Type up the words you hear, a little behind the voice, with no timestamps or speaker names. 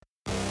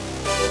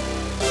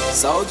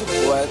Soulja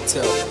Boy,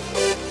 tell me.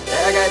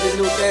 Hey, I got this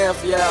new dance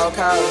for y'all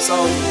called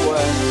Soulja Boy.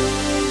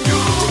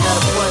 Just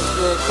gotta punch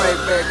me and crank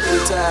back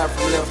 3 times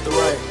from left to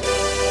right.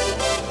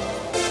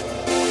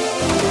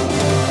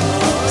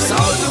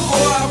 Soulja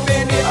Boy, I'm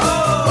in it.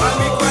 Why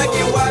me crank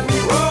it, why me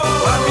roll?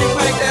 Why me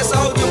crank that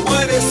Soulja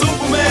Boy, that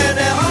Superman,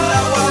 that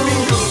now why me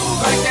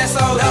crank that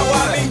soul, now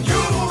why me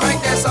crank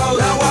that soul,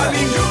 now why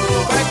me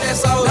crank that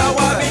soul, now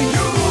why me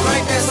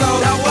crank that soul,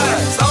 now why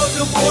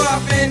Soulja Boy,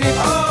 I'm in it.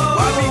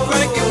 Why me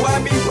crank it, why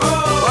me roll?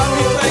 Why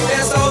me crank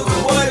that Soulja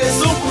Boy, that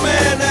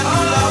Superman, that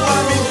now why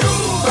me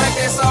crank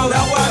that soul,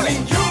 now why me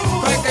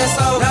crank that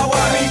soul, now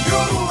why me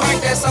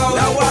crank that soul,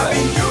 now why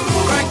me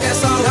crank that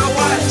soul, now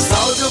why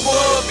Soulja Boy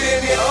up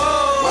in it.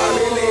 Why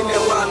me lean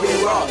that, why me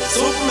rock?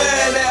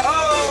 Superman, that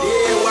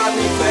yeah, why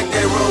me crack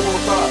that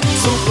Robocop?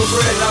 Super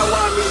bread, now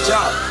why me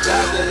jock?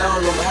 Jocking on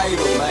them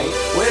haters, man.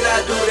 When I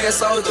do that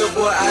Soulja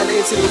Boy, I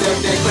let to them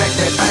that crack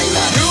that thing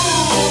now.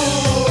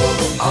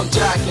 I'm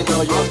jocking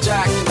on you, I'm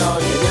jocking on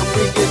you. If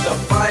we get the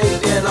fight,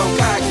 then I'm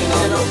cocking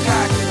on, I'm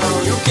cocking on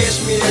you. Catch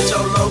me at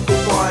your local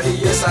party,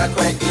 yes I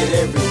crack it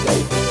every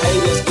day.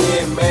 Haters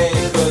get mad,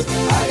 cause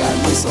I got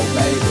me some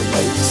baby.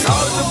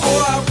 Soulja Boy,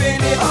 I'm in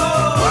it.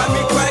 Why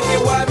me crack it,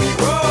 why me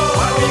roll?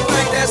 Why me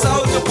crack that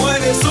Soulja Boy,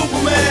 that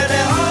Superman,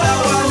 that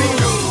now why me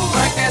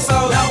crack that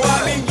soul, now why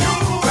me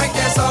crack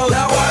that soul,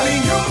 now why me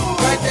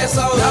crack that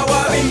soul, now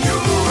why me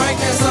crack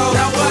that soul,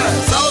 now why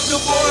Soulja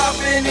Boy, I'm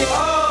in it.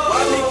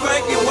 Why me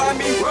crack it, why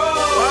me roll?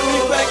 Why me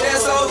crack that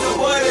Soulja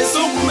Boy, that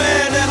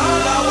Superman, that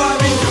now why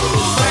me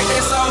crack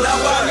that soul, now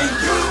why me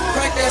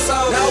crack that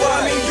soul, now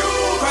why me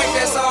crack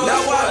that soul,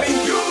 now why me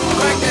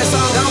crack that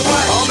soul, now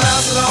why I'm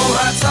bouncing on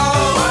my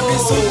toe. Why me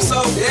super so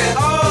dead?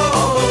 I'm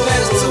a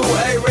blast to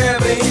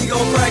A-Rab and he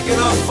gon' crack it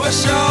up for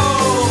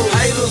sure.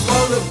 Haters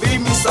wanna beat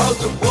me,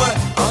 Soulja Boy,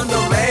 I'm the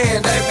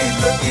man. They be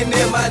looking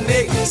at my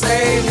neck,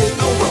 saying it's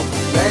no wrong.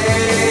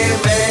 Man,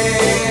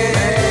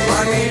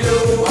 why me do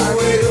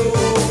it?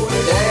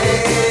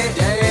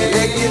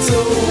 Get to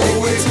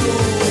it.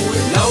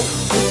 No,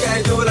 you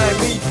can't do it like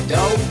me,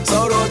 don't.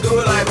 So don't do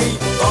it like me.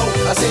 Oh,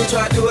 I seen you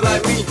try to do it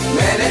like me.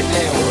 Man, that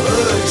damn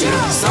ugly.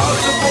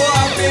 Soulja Boy,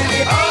 I'm in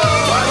it.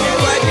 Why me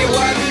crack it?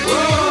 Why me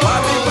roll? Why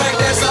me crack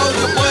that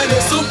Soulja Boy,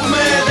 that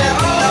Superman, that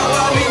now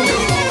why me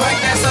crack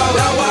that soul?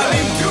 Now why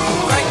me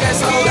crack that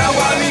soul? Now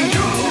why me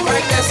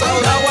crack that soul?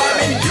 Now why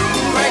me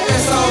crack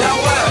that soul? Now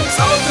why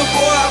Soulja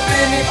Boy, I'm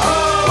in it.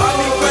 Why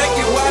me crack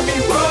it? Why me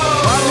roll?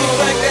 Why me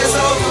crack that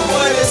Soulja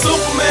Boy, that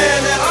Superman,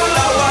 that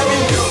now why me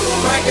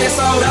crack that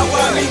soul? Now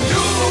why me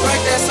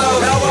crack that soul?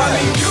 Now why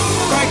me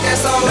crack that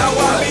soul? Now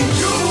why me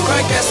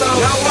crack that soul?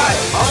 Now why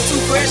I'm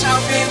too fresh,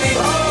 I'm in it.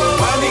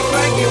 Why me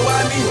crank it?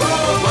 Why me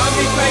roll? Why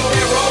me crank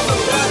that roller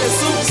blood and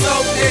super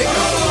soaked it?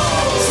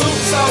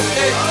 Super soaked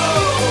it.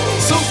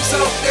 Super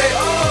soaked it.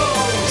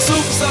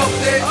 Super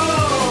soaked it.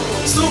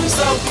 Super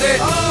soaked it.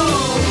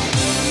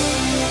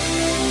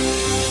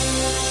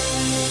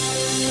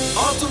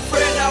 I'm too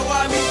fresh, now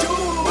why me do?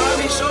 Why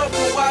me show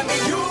for why me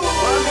you?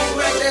 Why me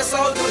crack that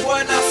Soulja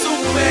Boy, now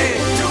Superman?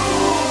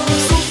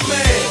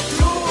 Superman.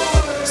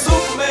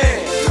 Superman.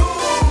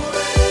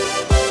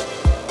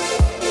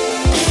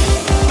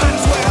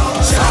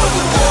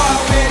 Soulja Boy,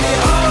 I'm in it.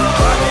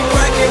 Why me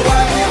crack it?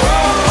 Why me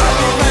roll? Why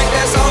me crack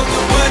that Soulja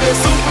Boy, that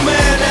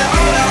Superman, that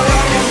now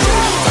why me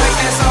crack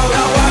that soul?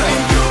 Now why me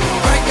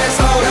crack that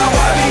soul? Now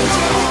why me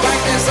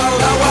crack that soul?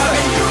 Now why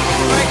me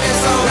crack that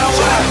soul? Now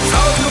why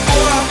Soulja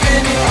Boy, I'm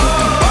in it.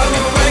 Why me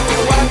crack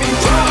it? Why me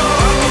roll?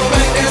 Why me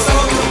crack that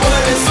Soulja Boy,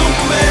 that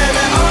Superman,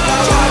 that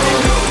now why me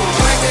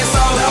crack that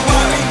soul? Now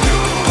why me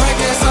crack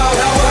that soul?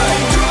 Now why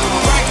me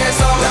crack that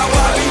soul? Now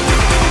why me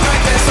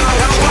crack that soul?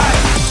 Now why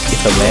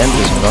If a man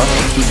does not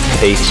keep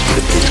pace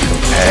with his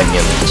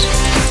companions,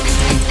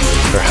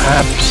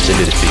 perhaps it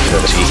is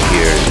because he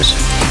hears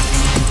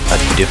a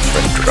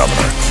different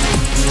drummer.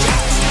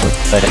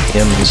 Let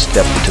him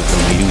step to the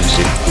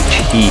music which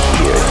he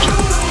hears.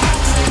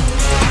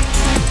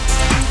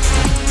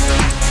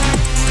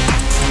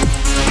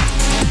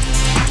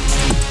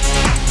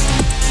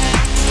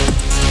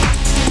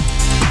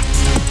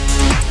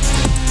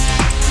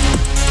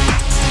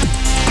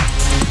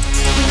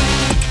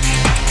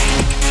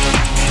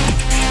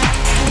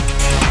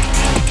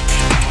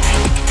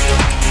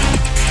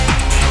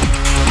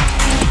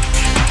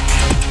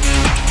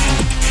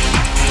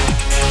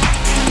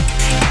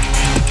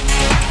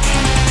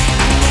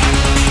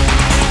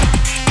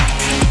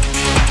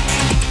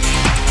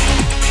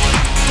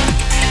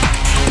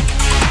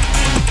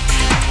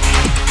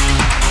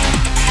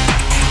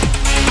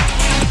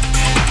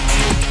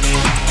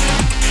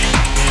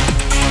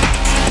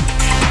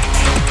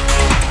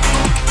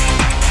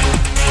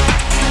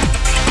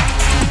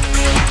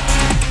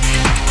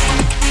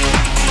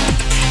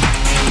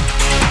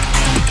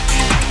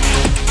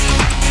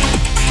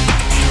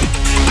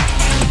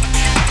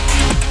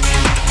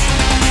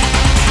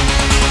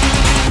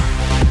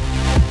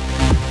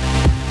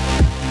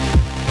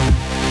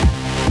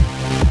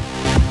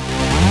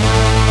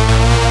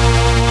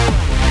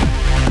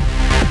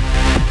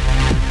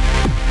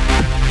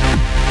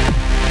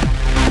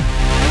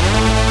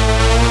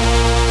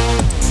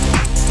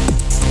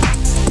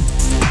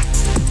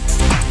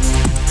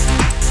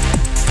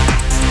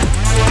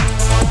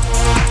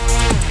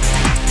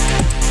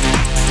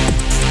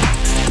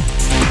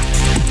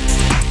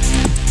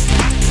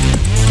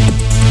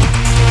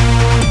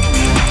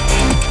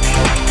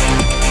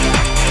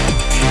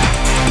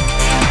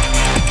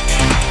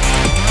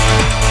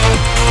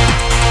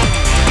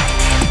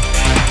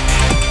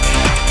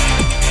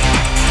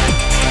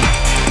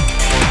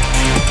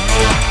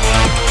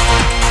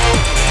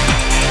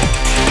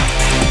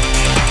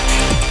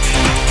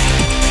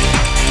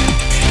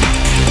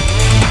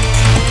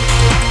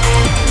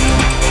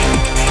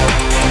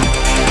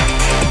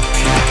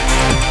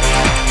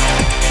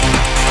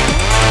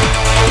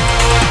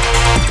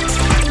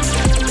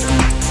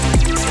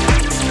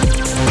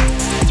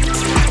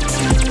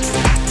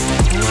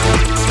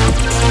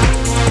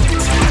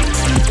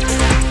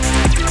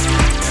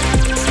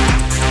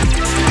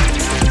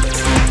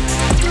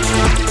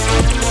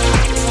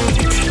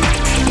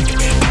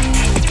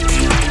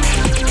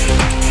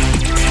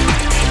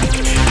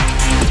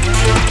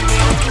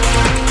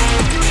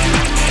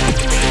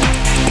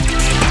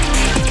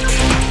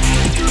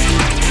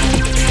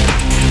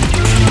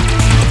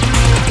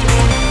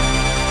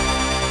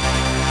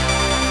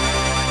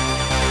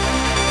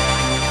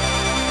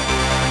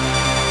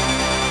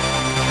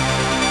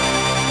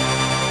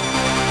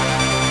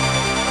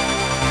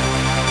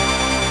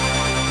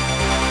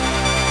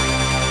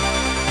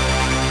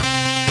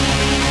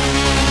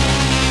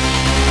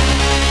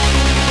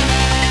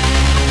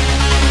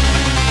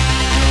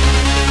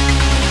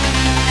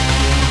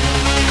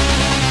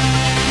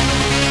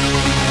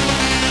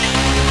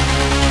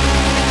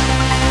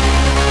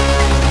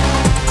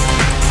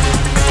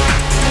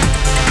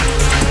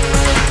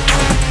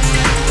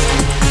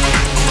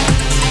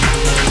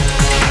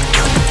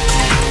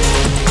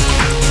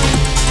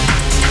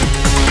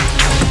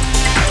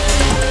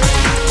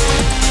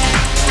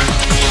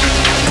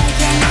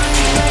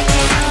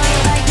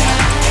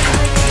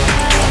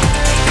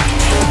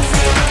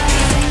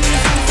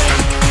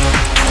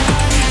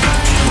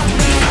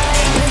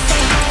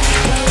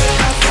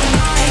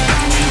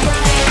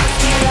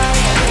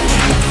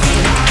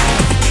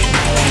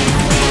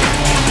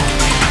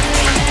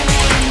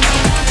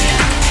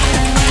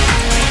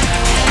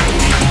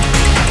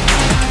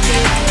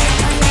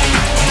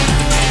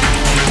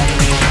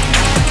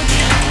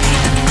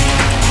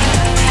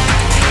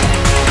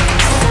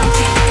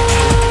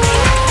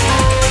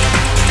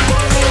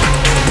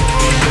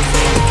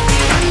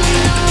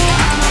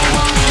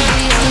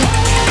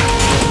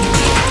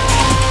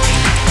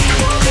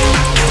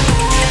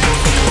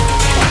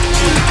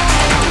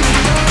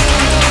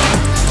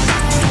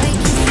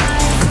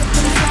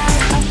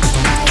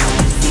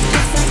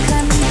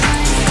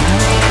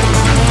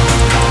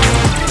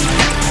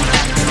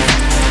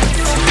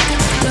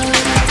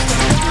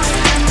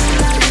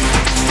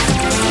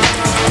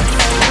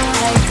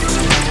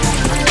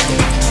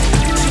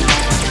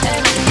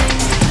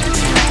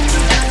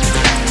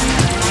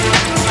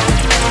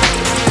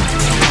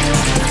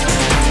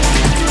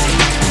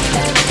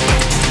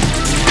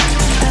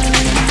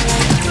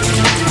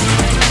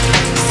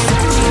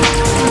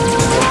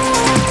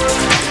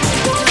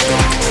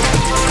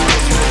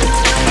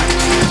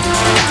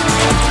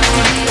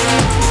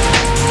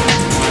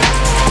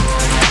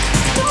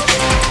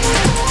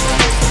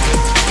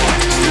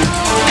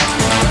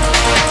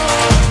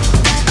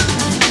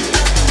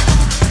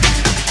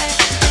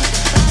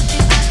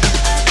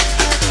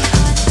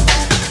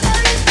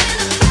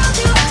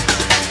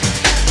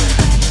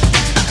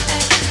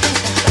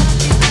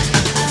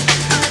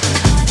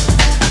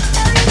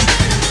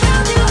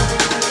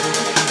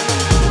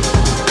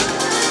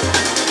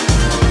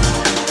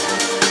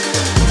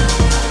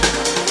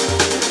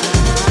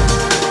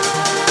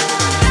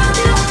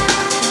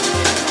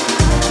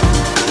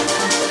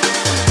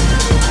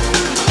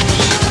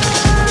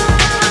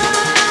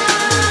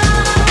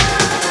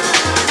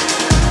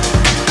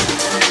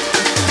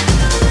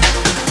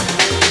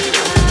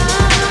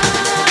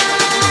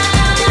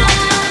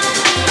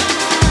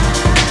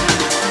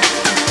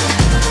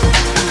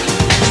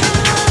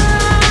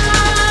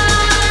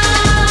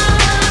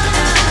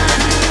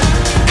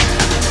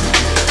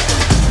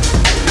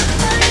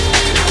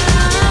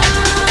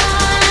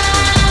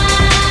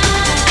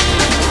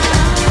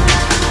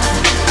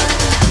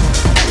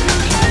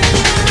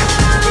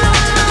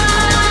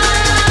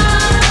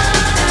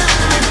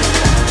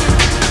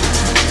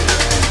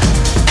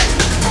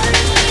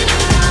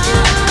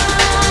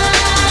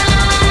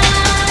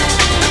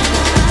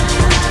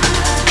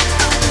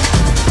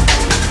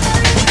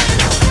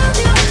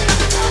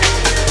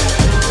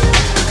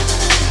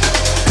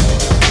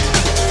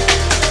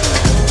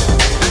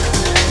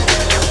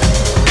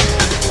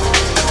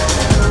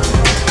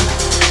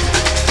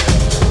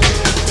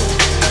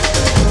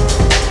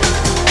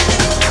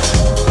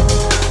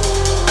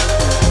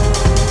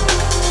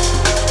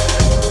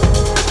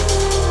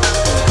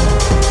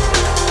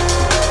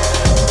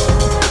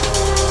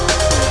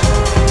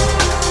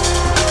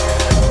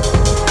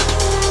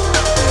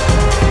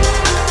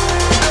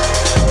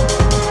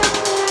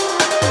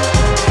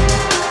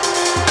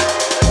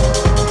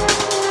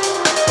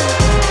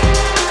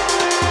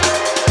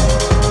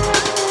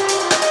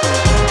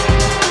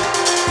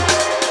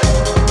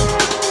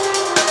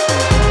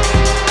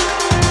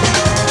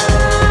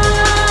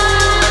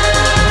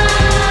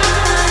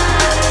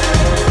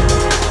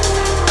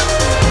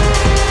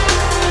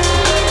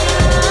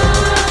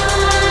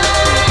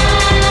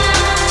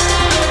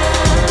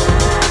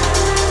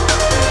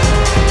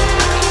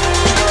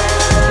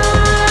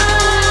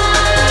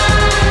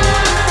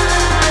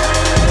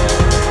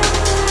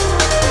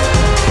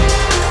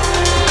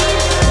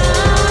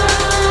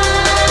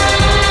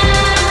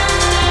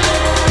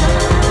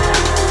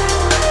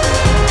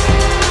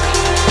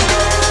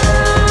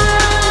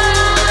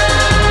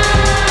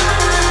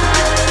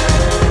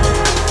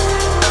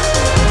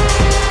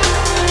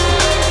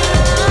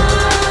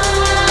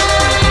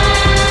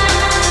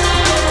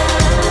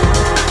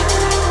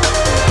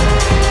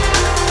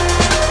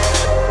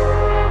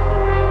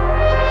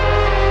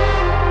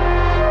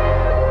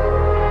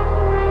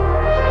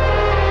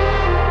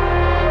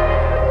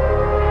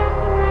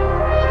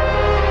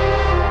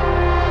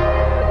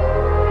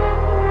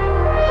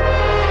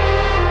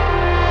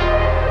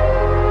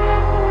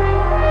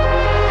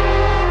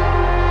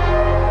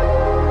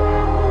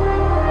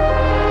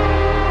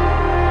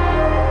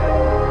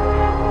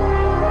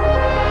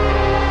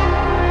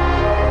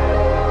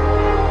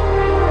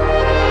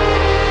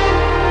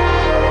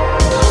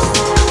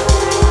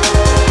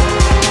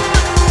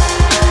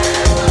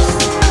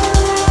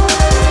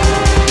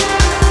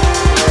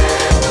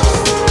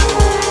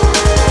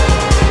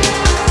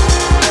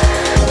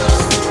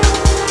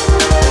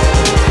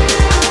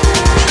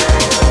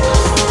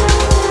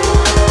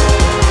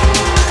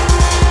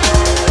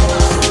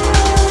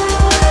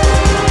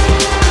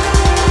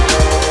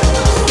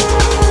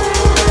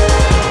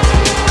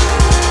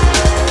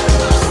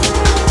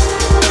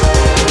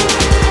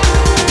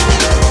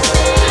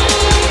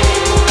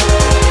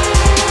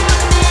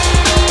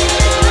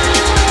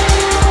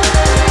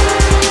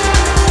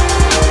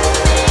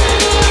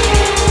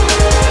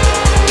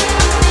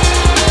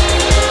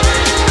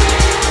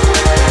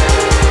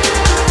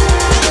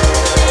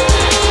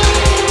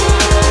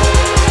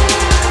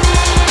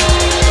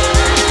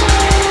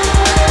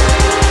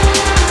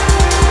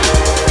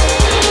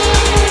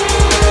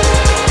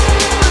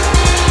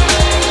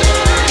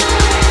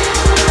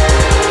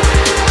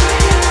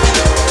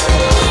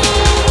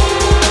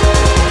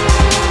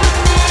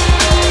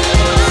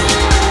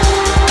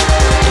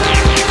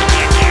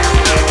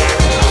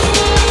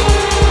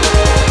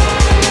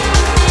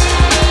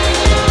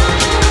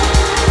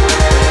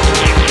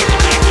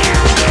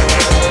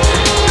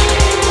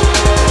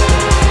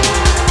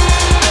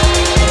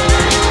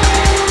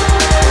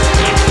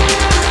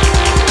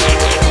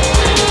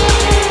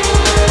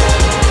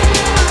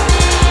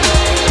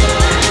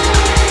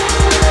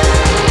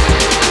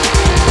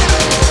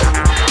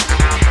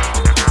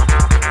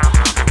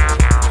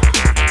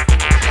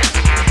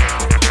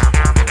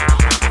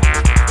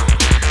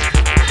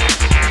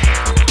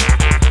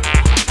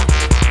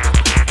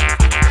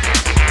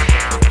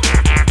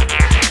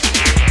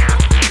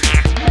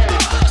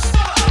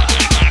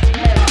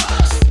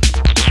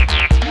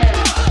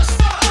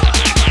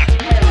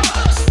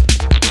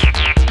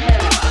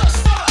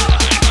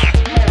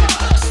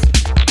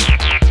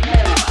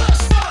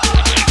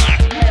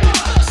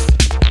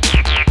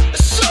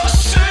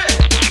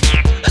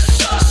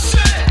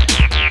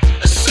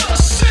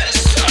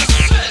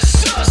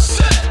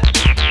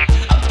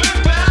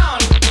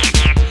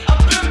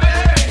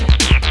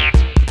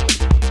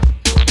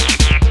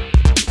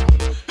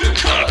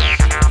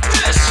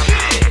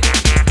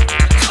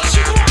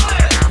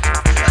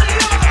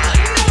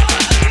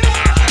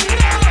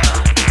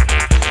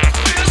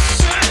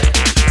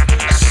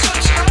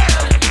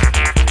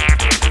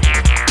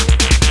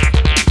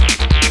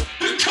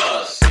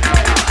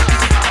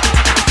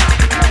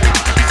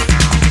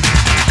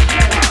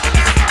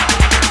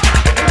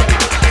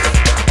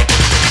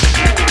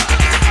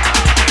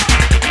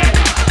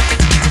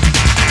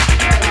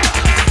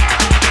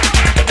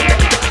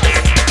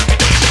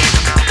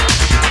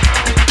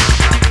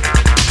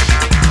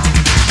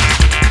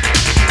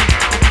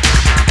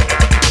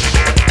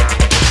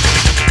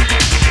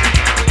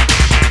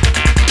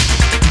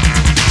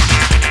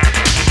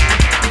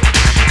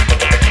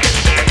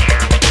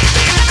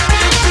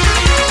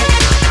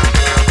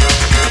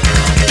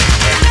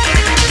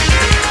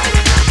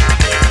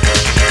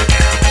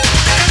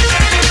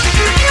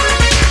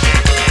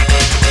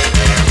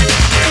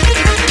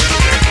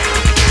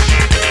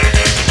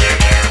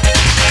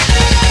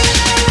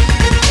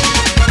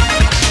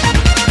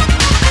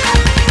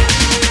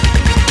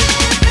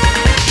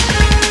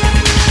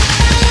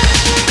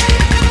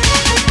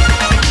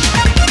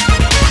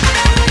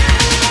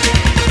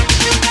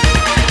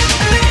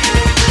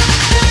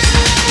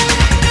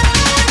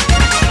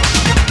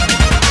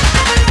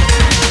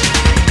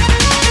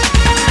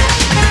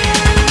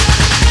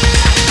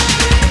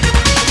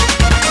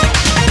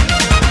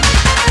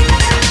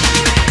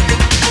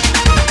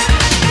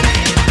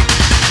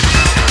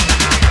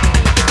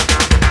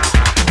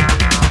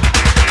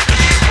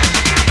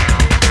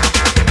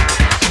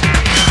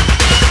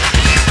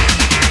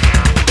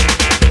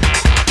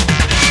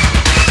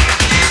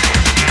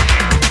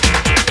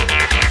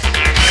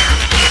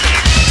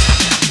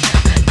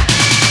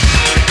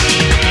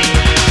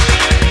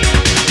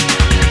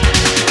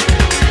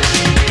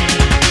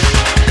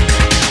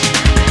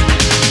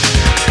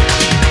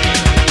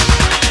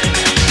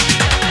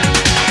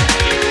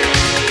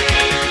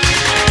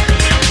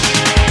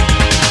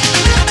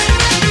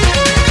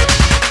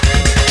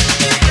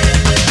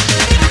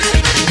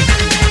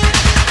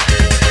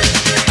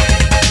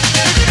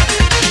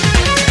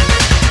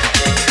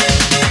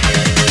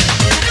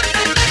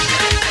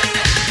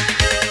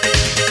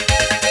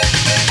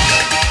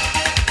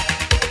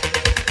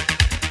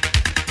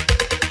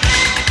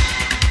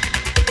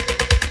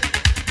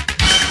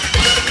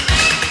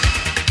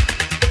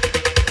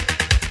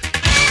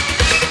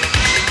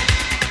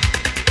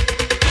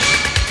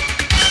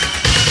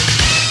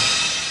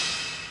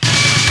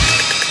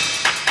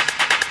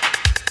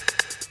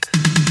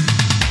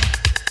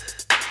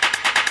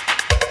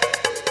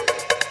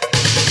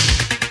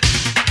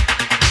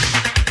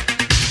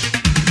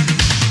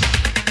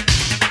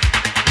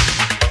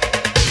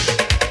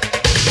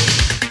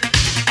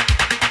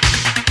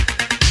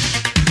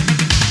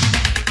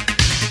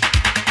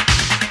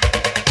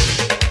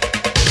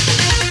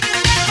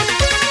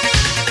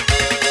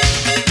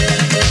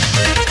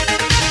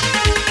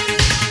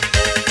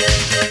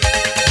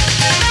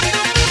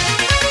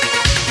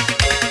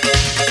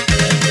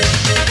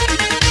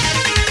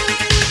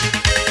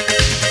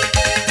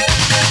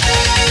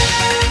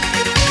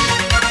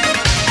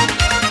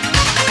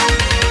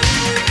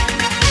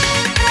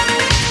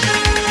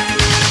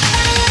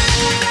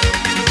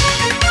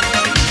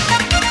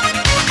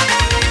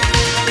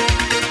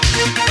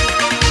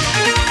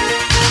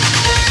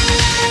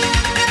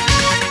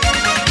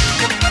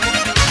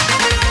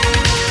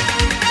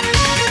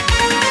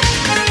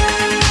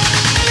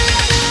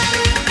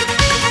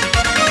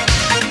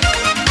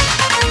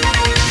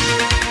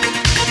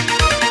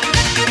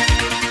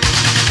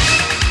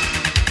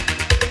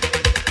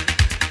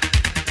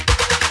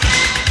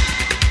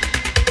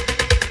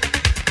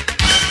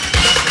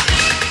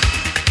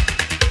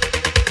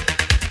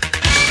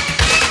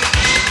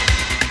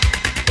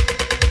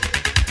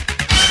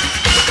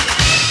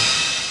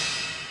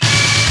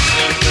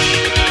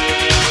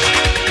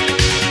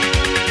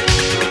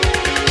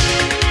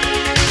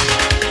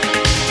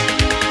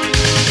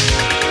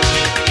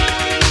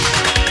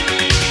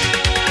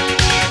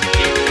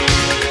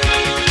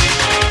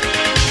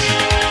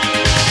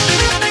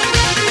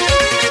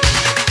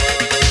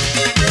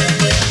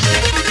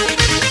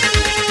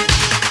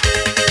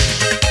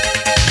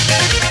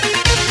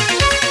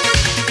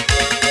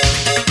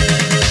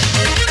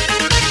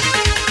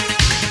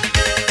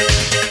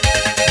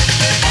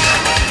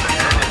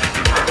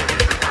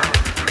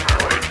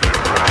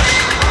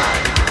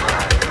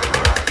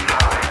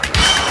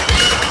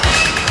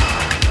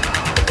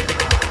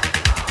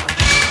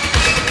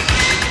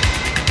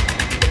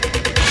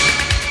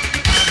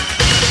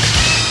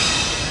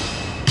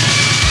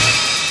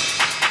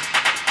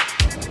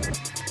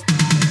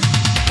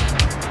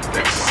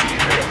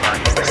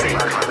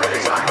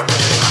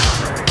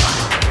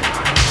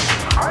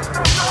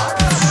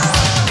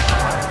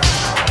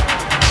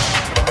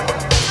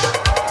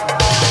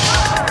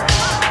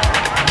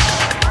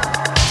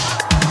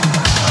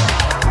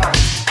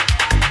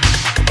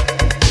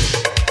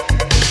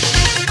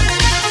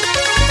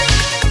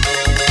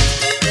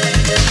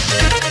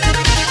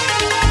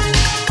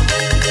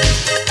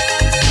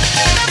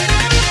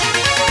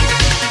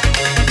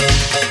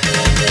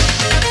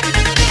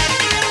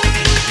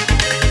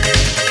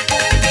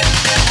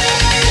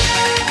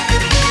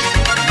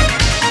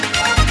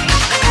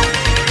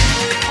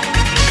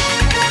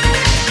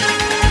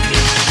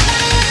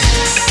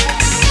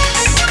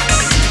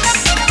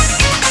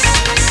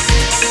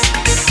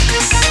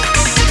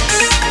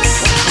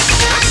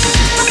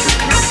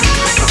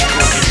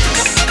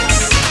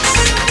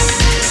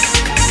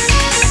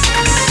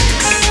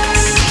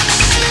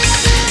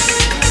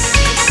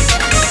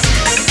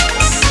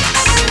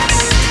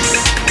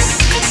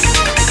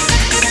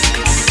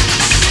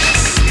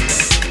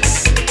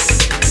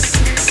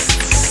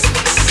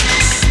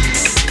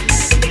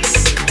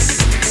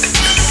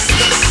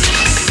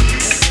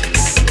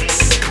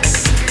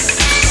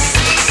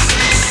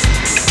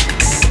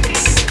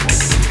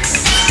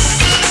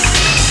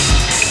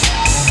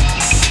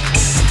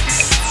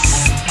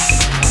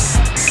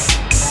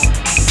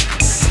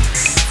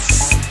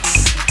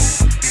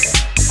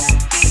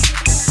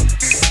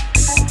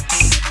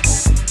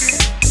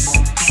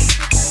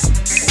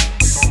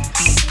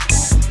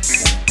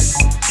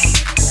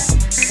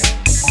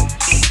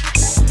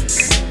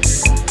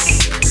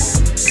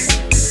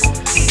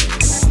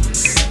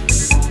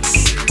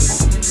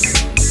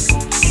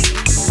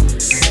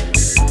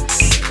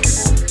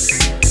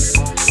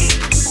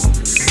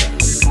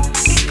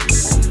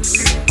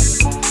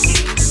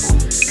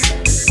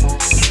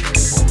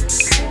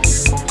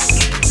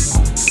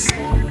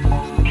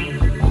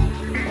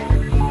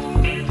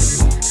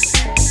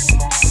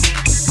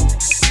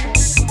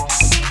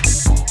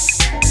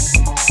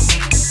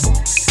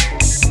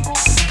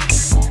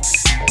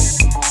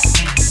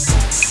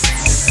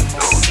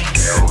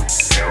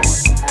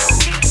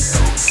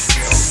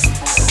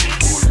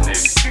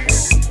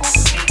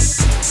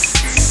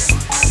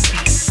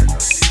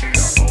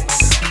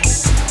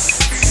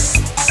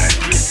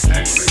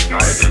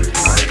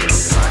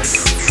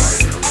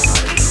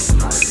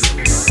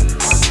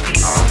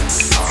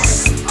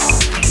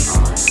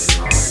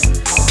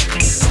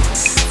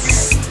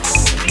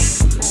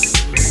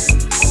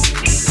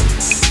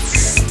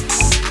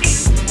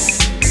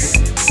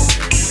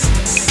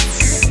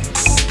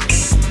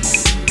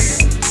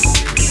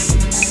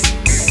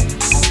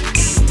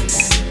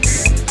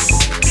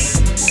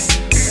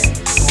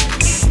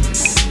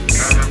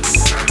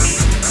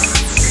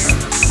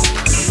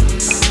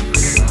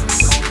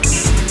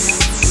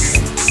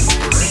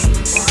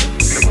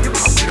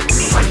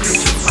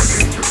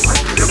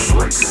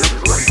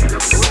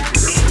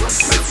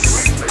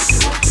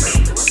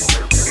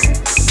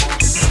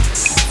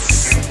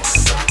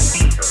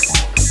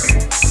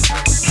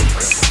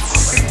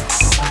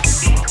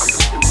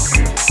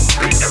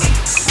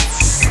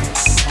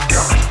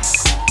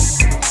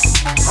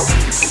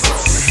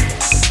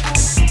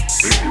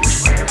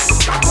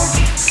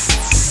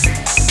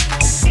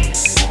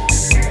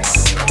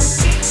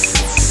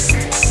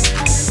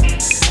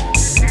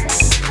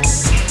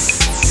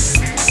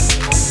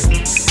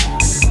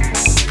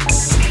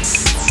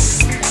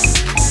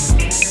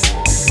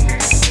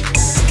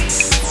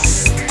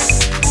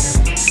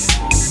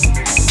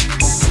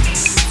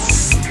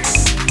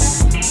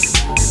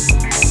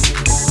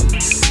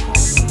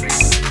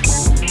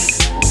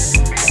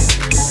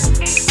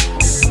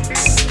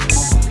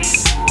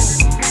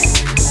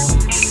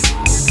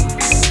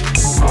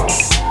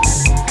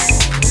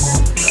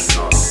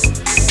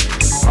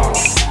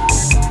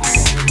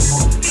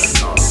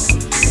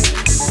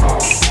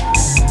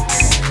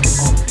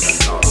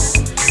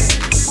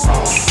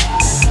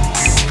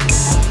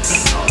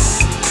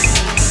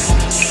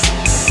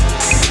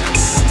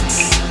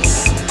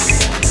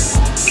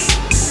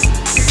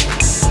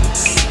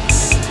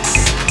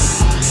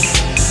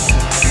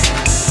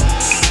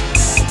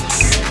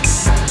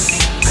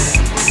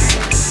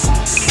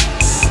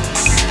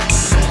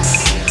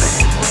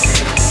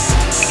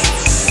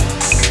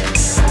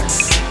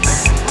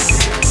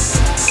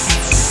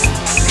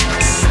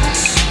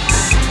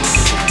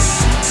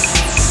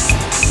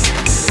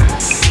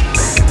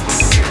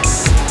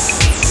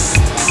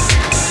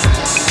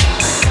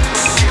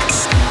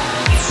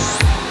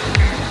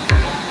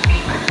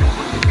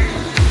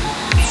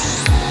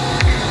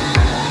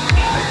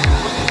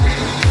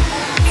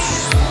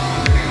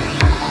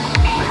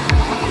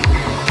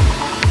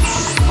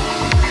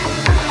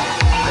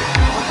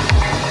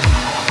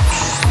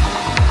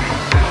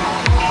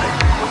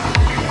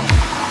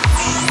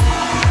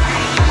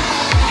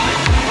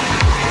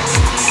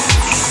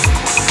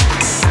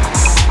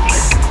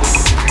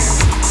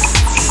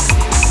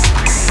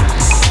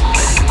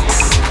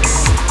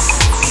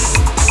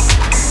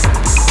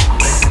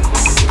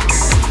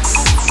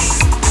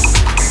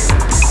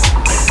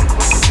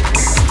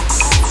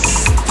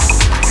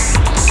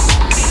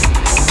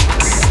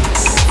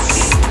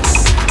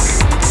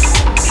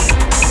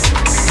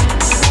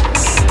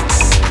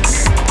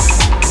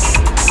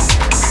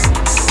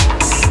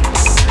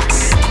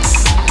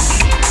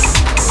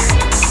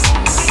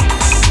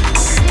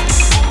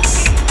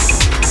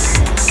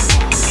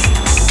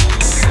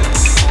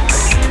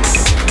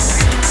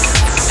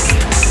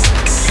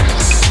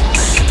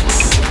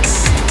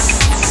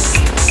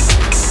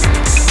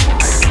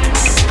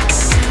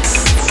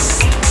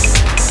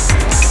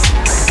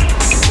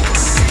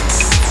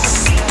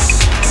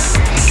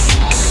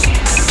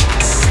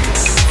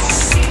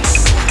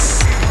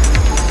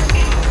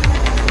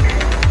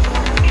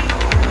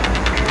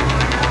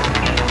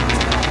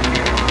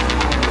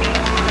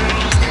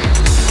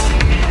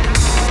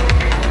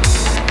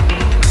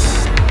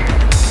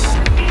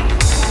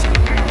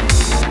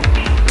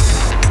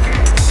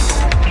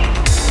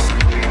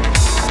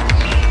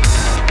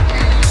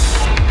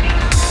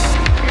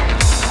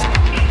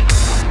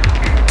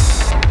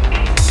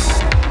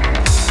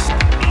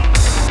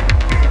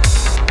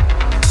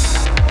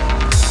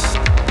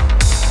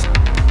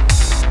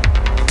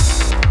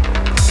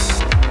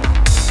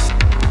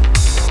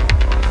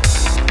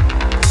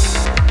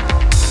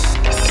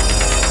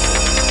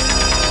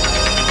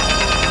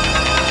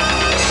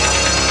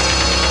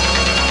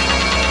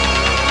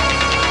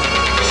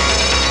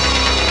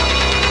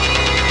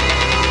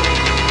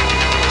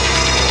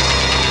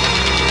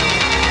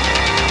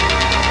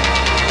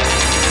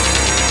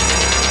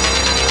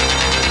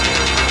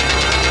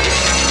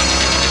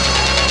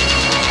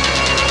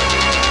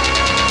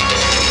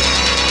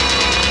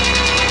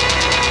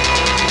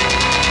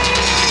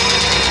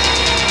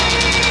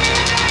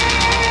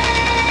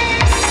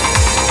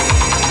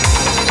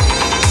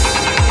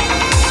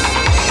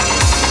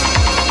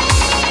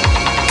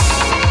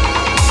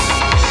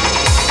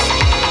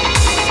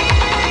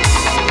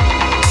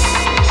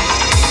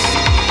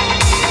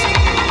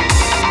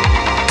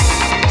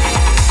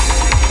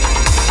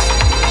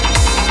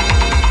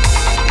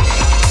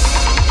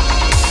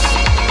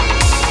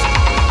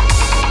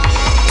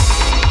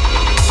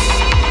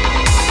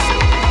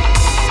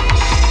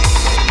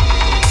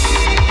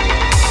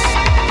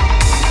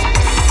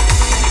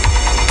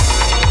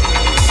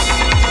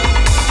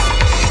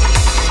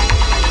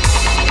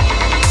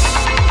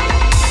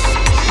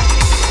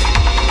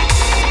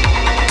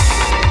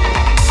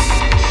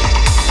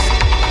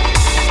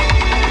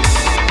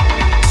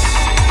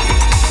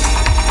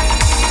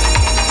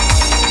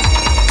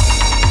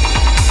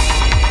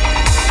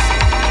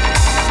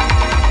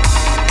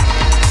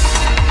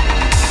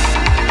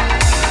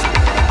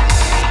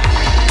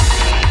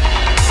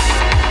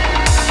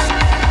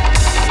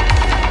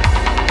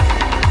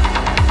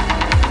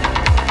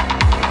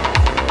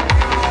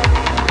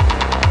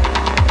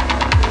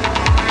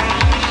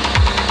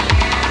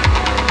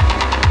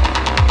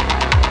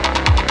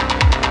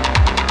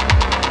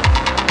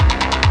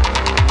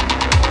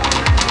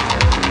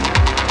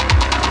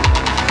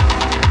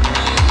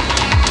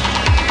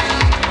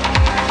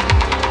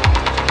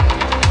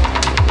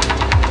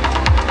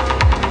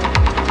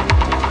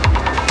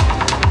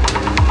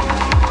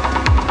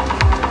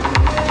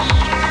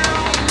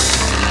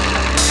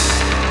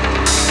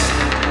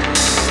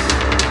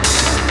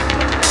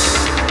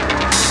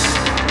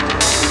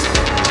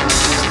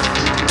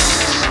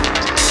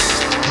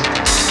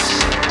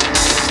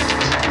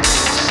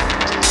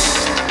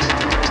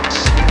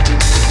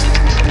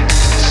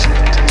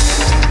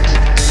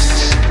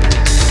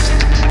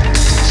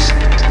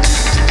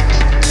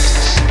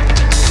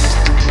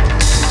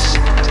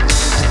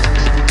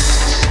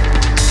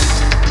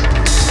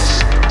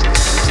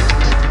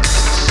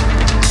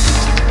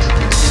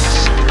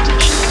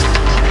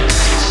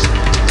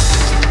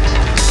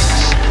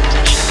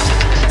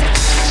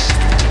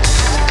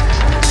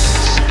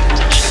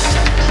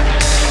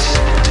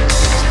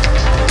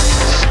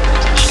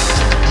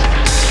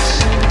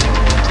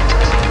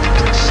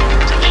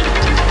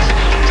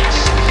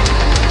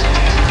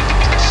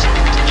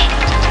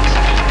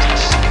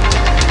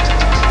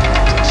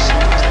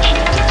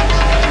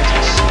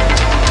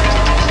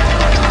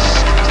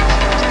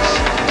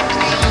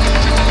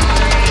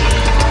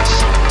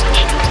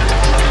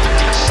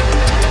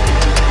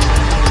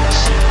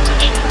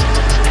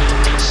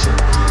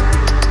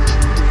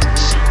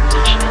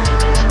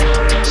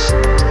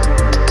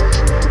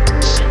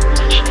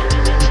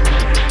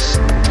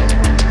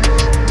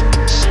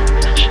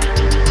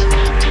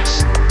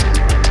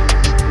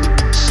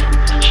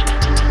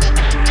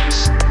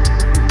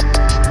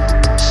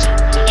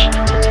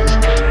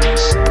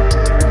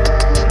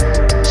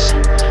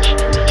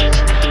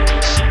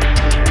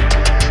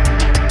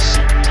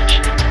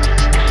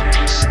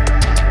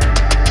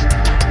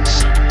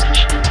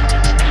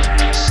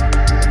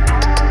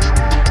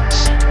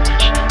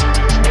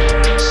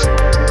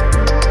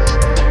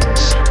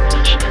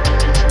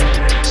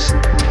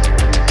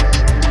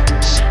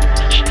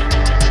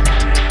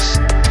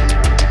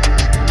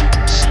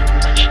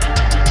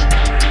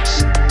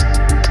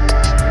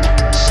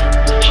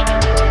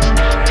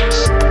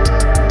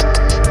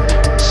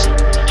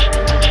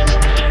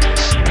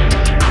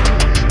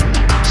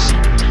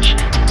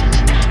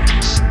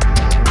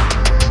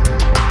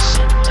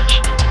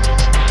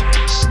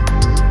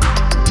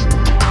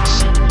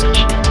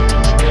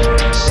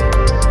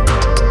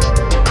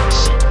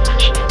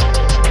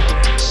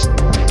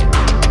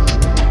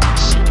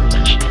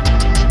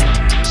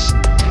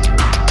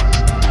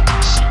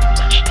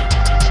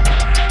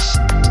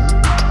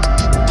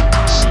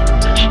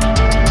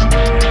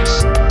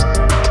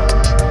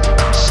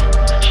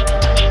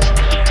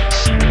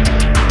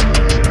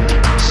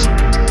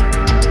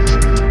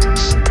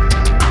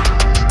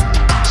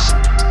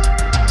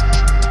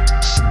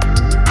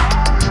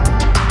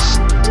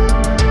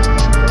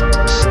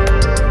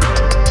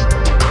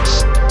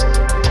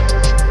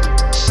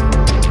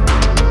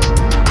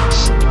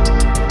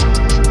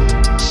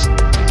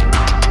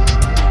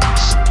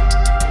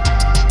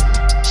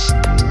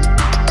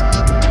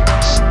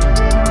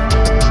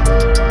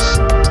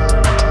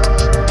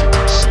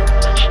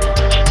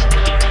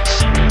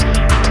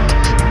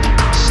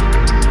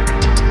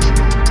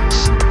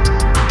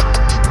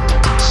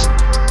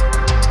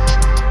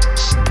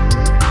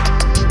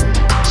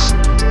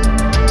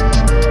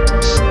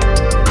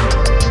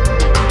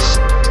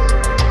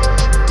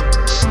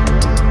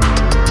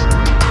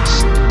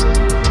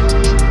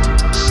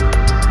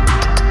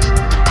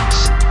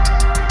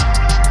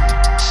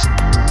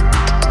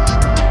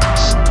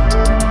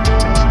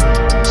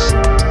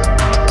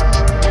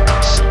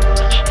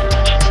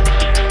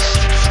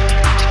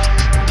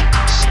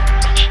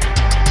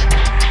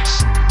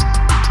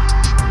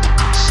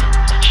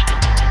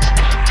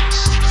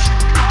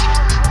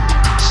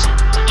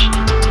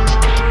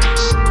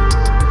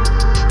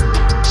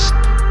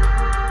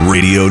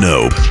 Radio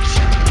Nope.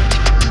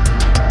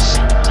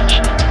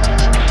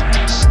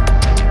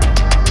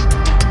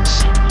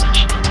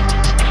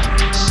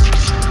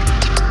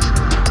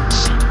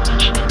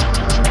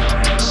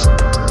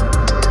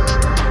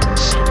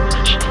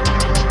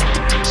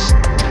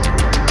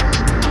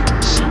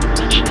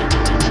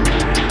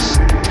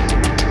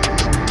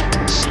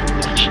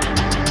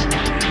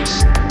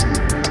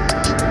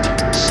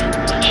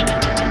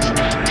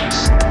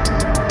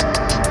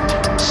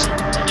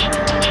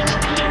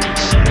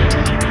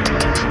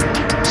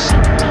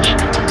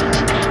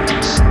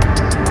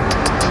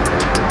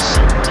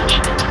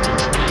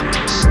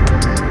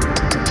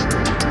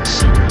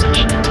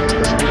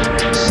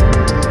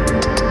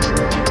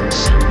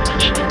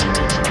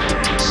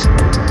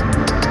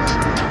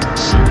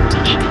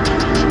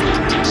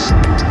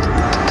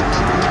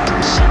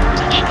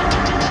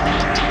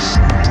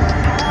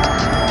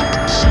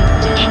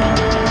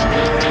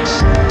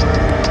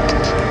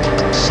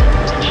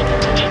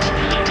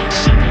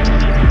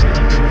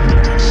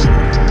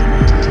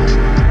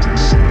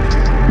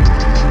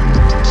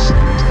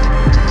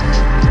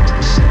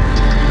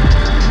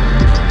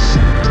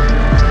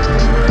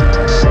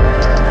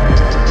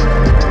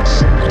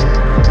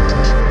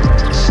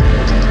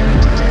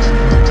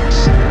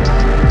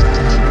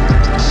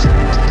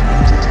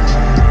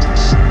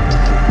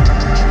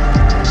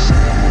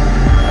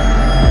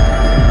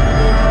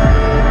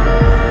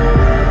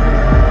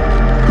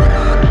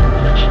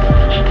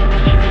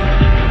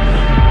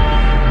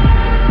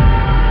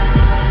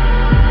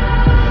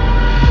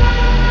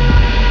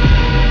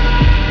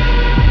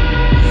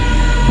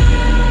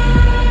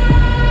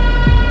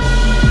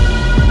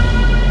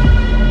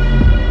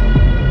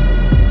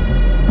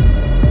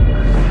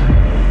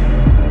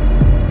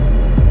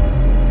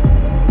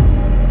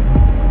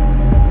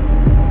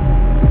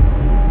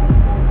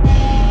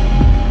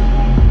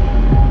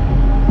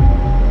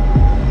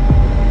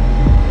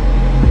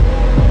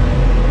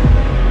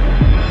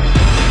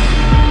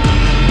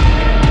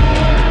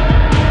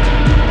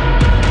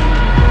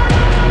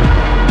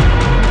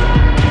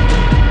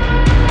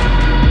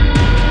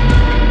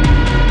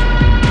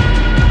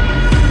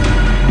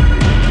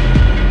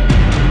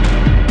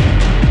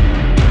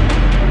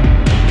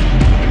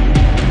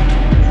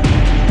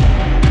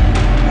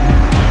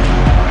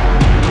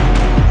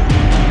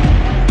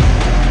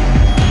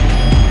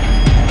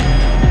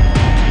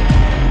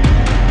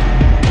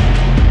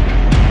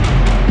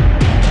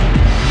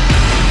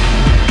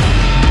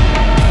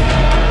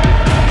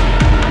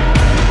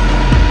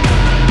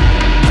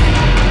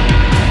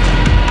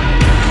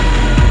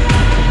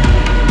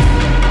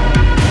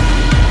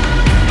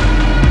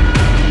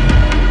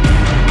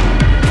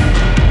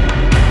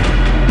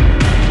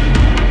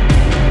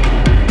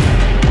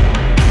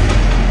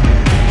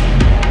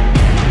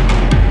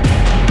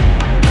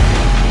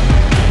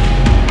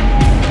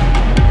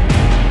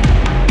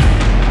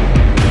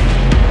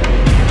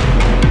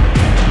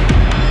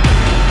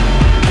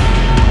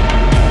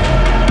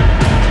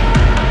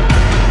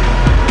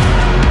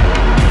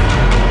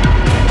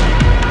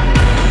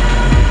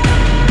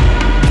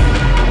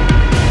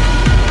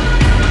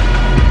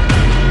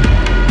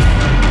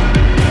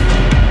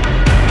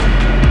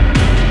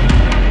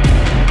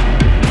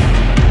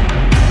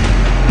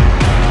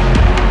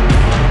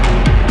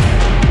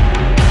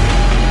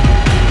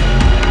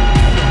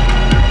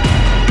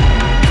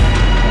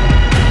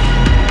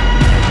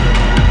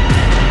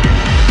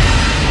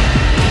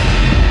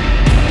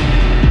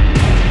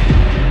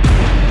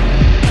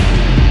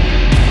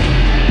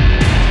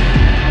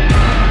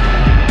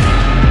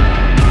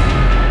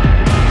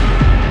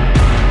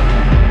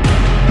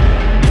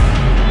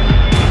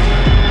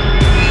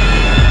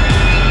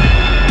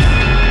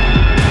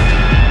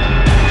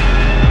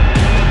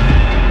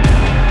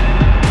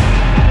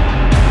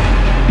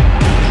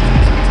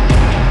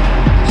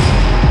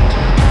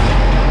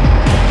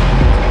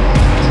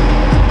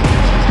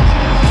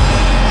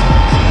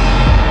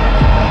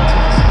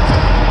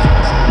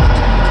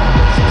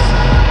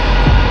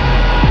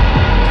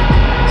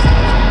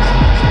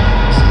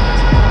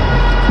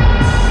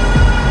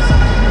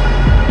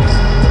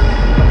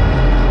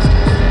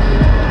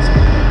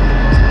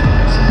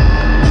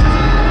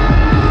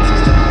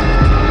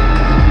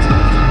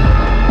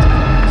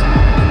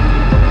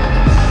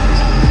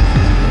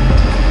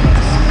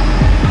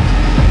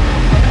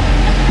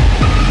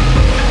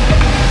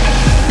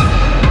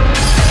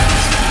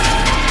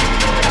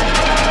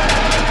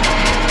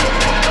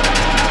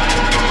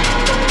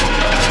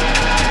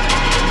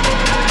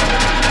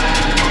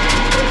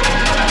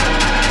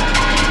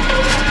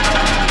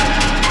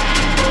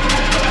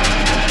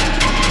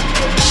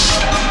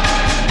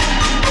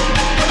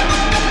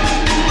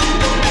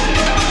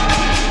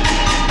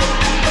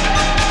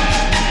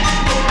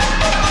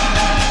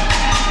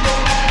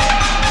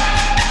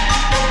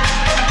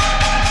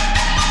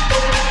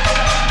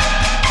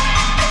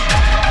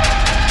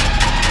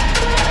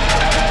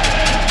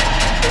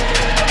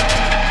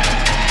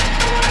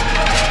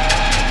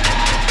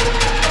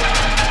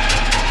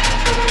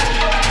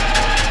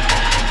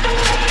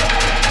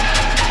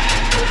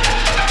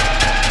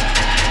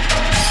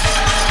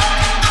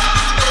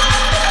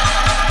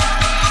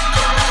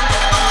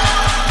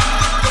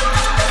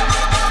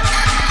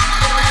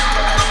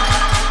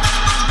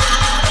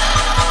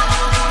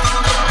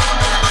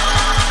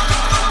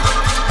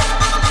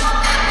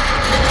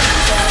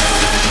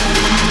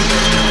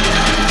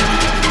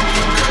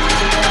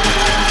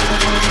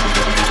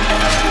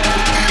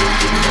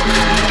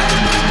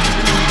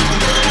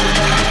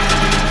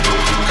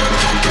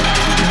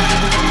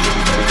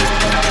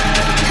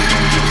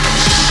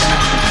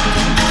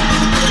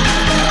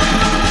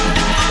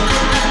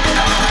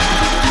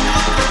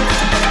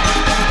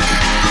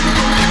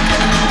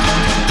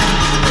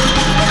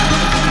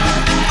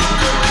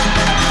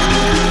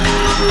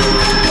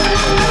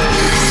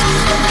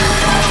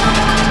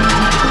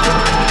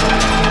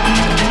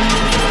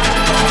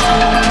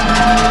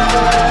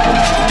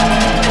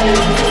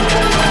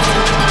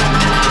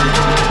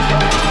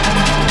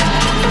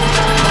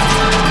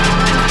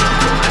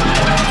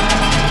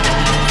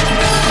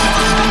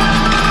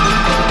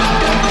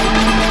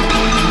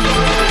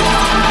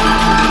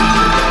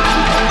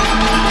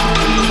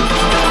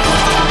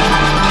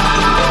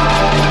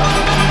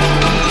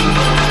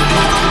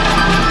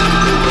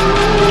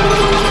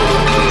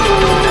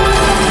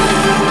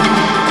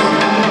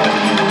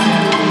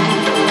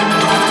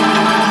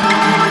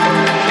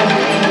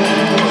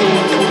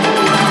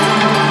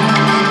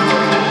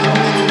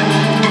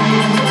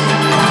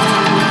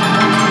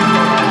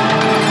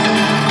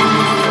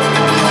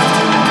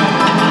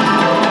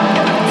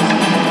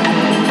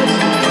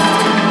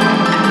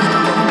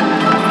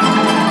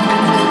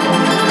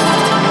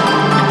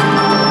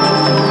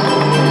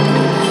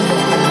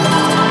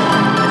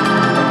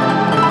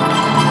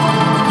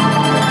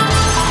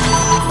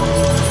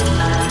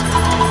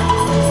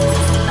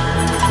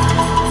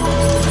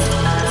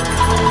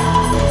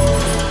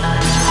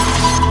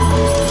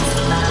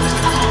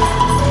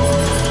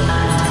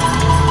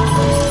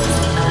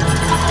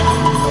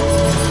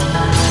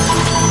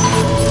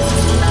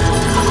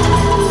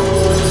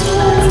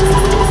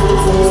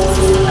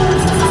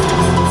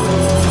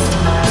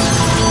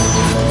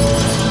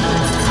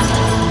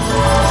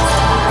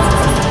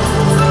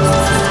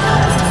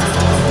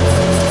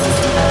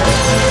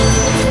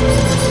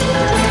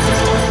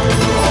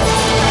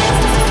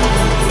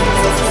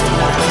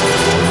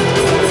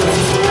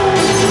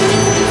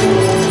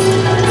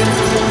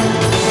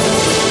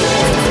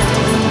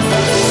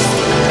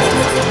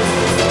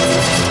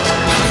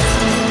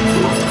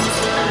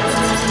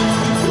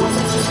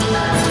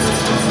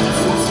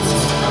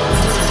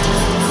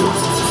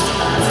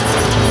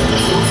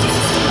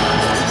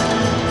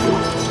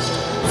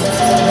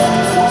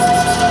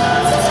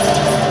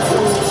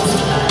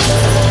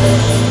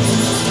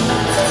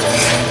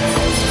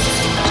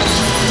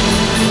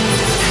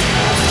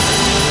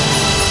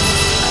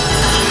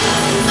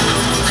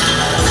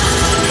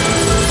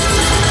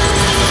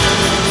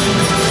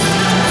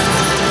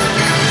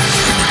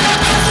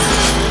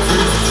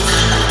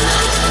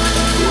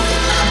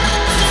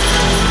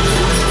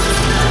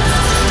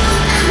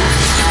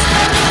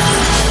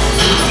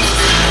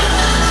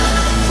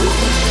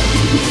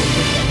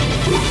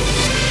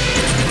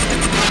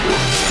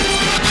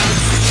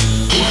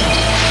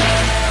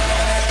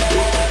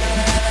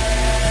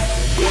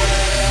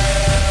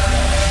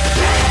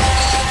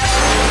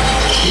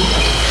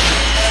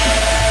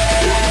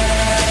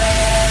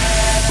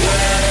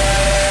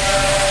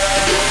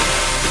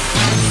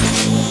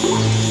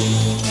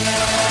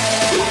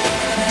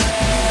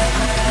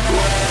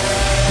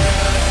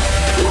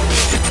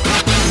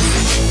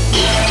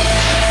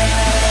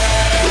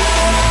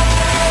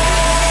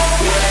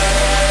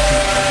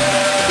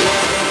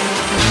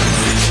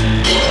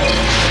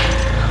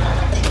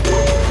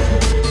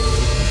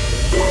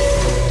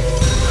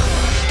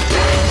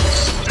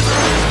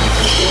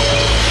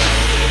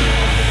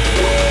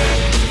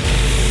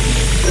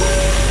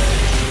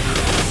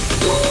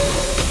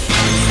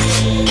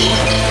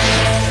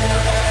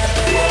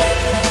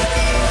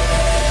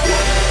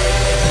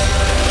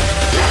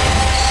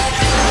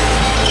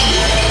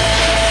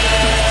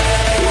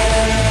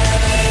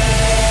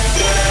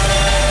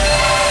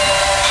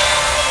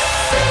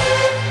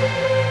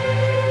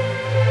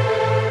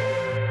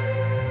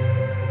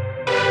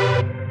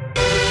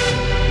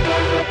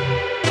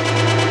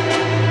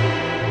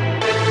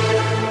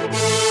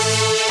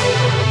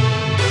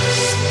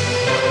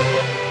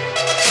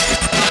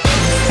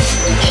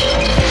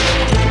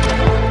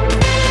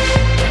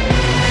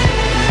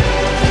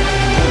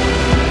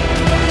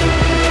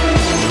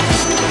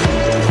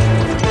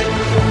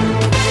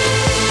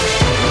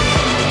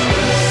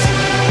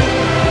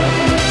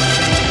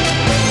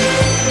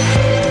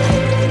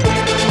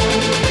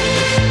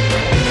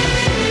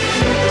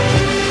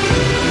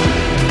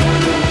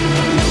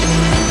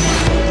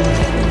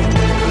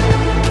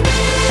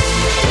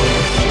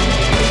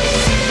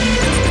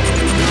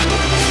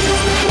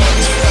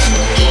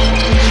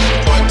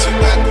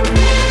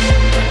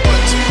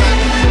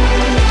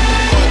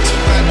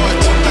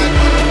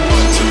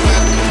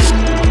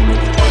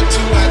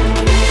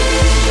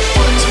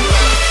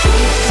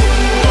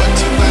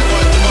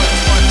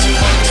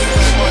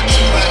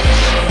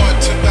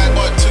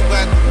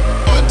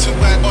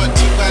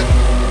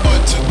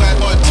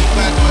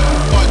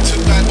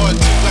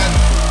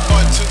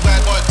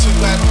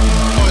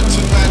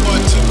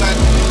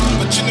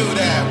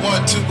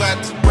 got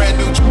brand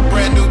new drop,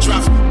 brand new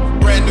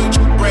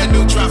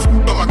drop,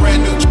 got my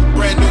brand new drop,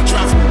 brand new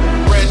drop,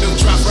 brand new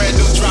drop, brand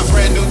new drop,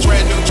 brand new drop,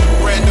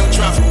 brand new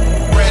drop, got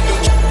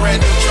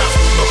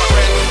my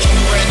brand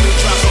new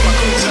drop on my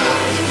cool time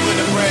with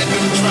a brand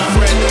new drop,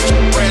 brand new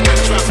drop, brand new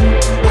drop, got my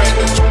brand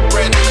new drop,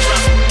 brand new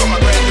drop,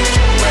 brand new drop,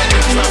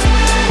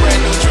 brand new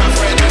drop, brand new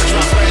drop, brand new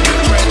drop,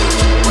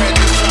 brand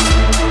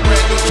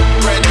new drop,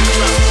 brand new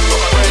drop,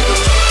 got my brand new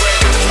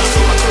drop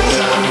on my cool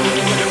time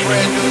with a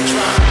brand new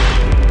drop.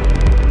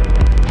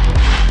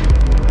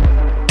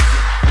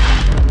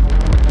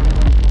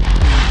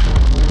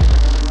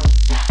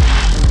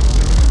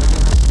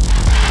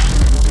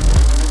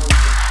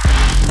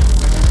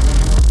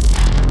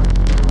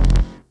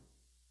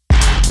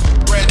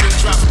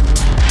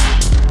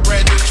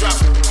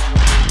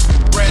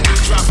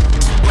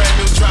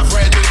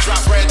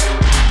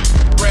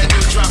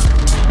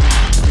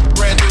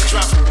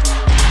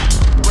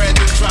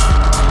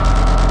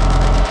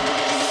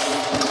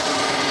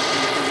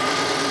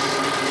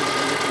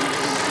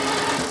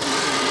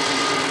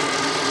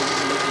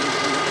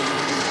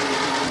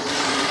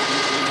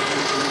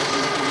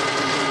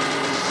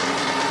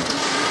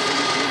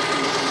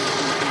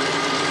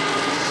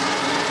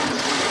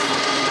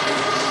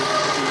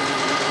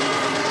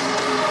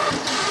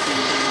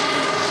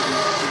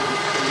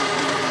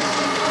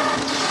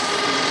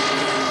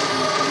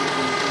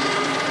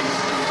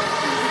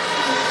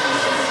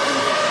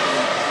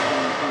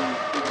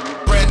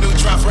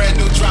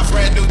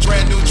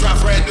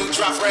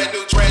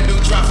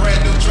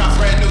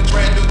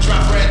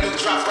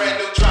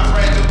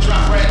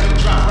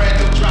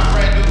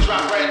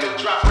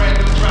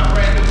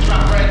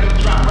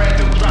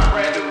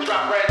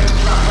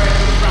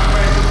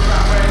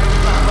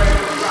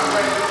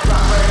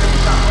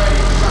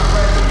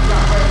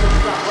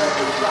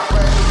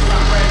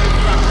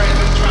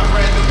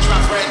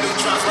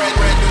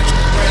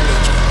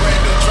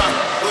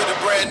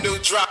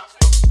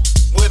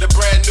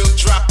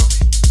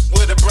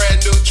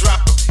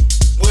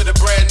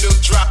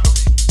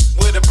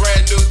 With a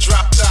brand new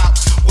drop top,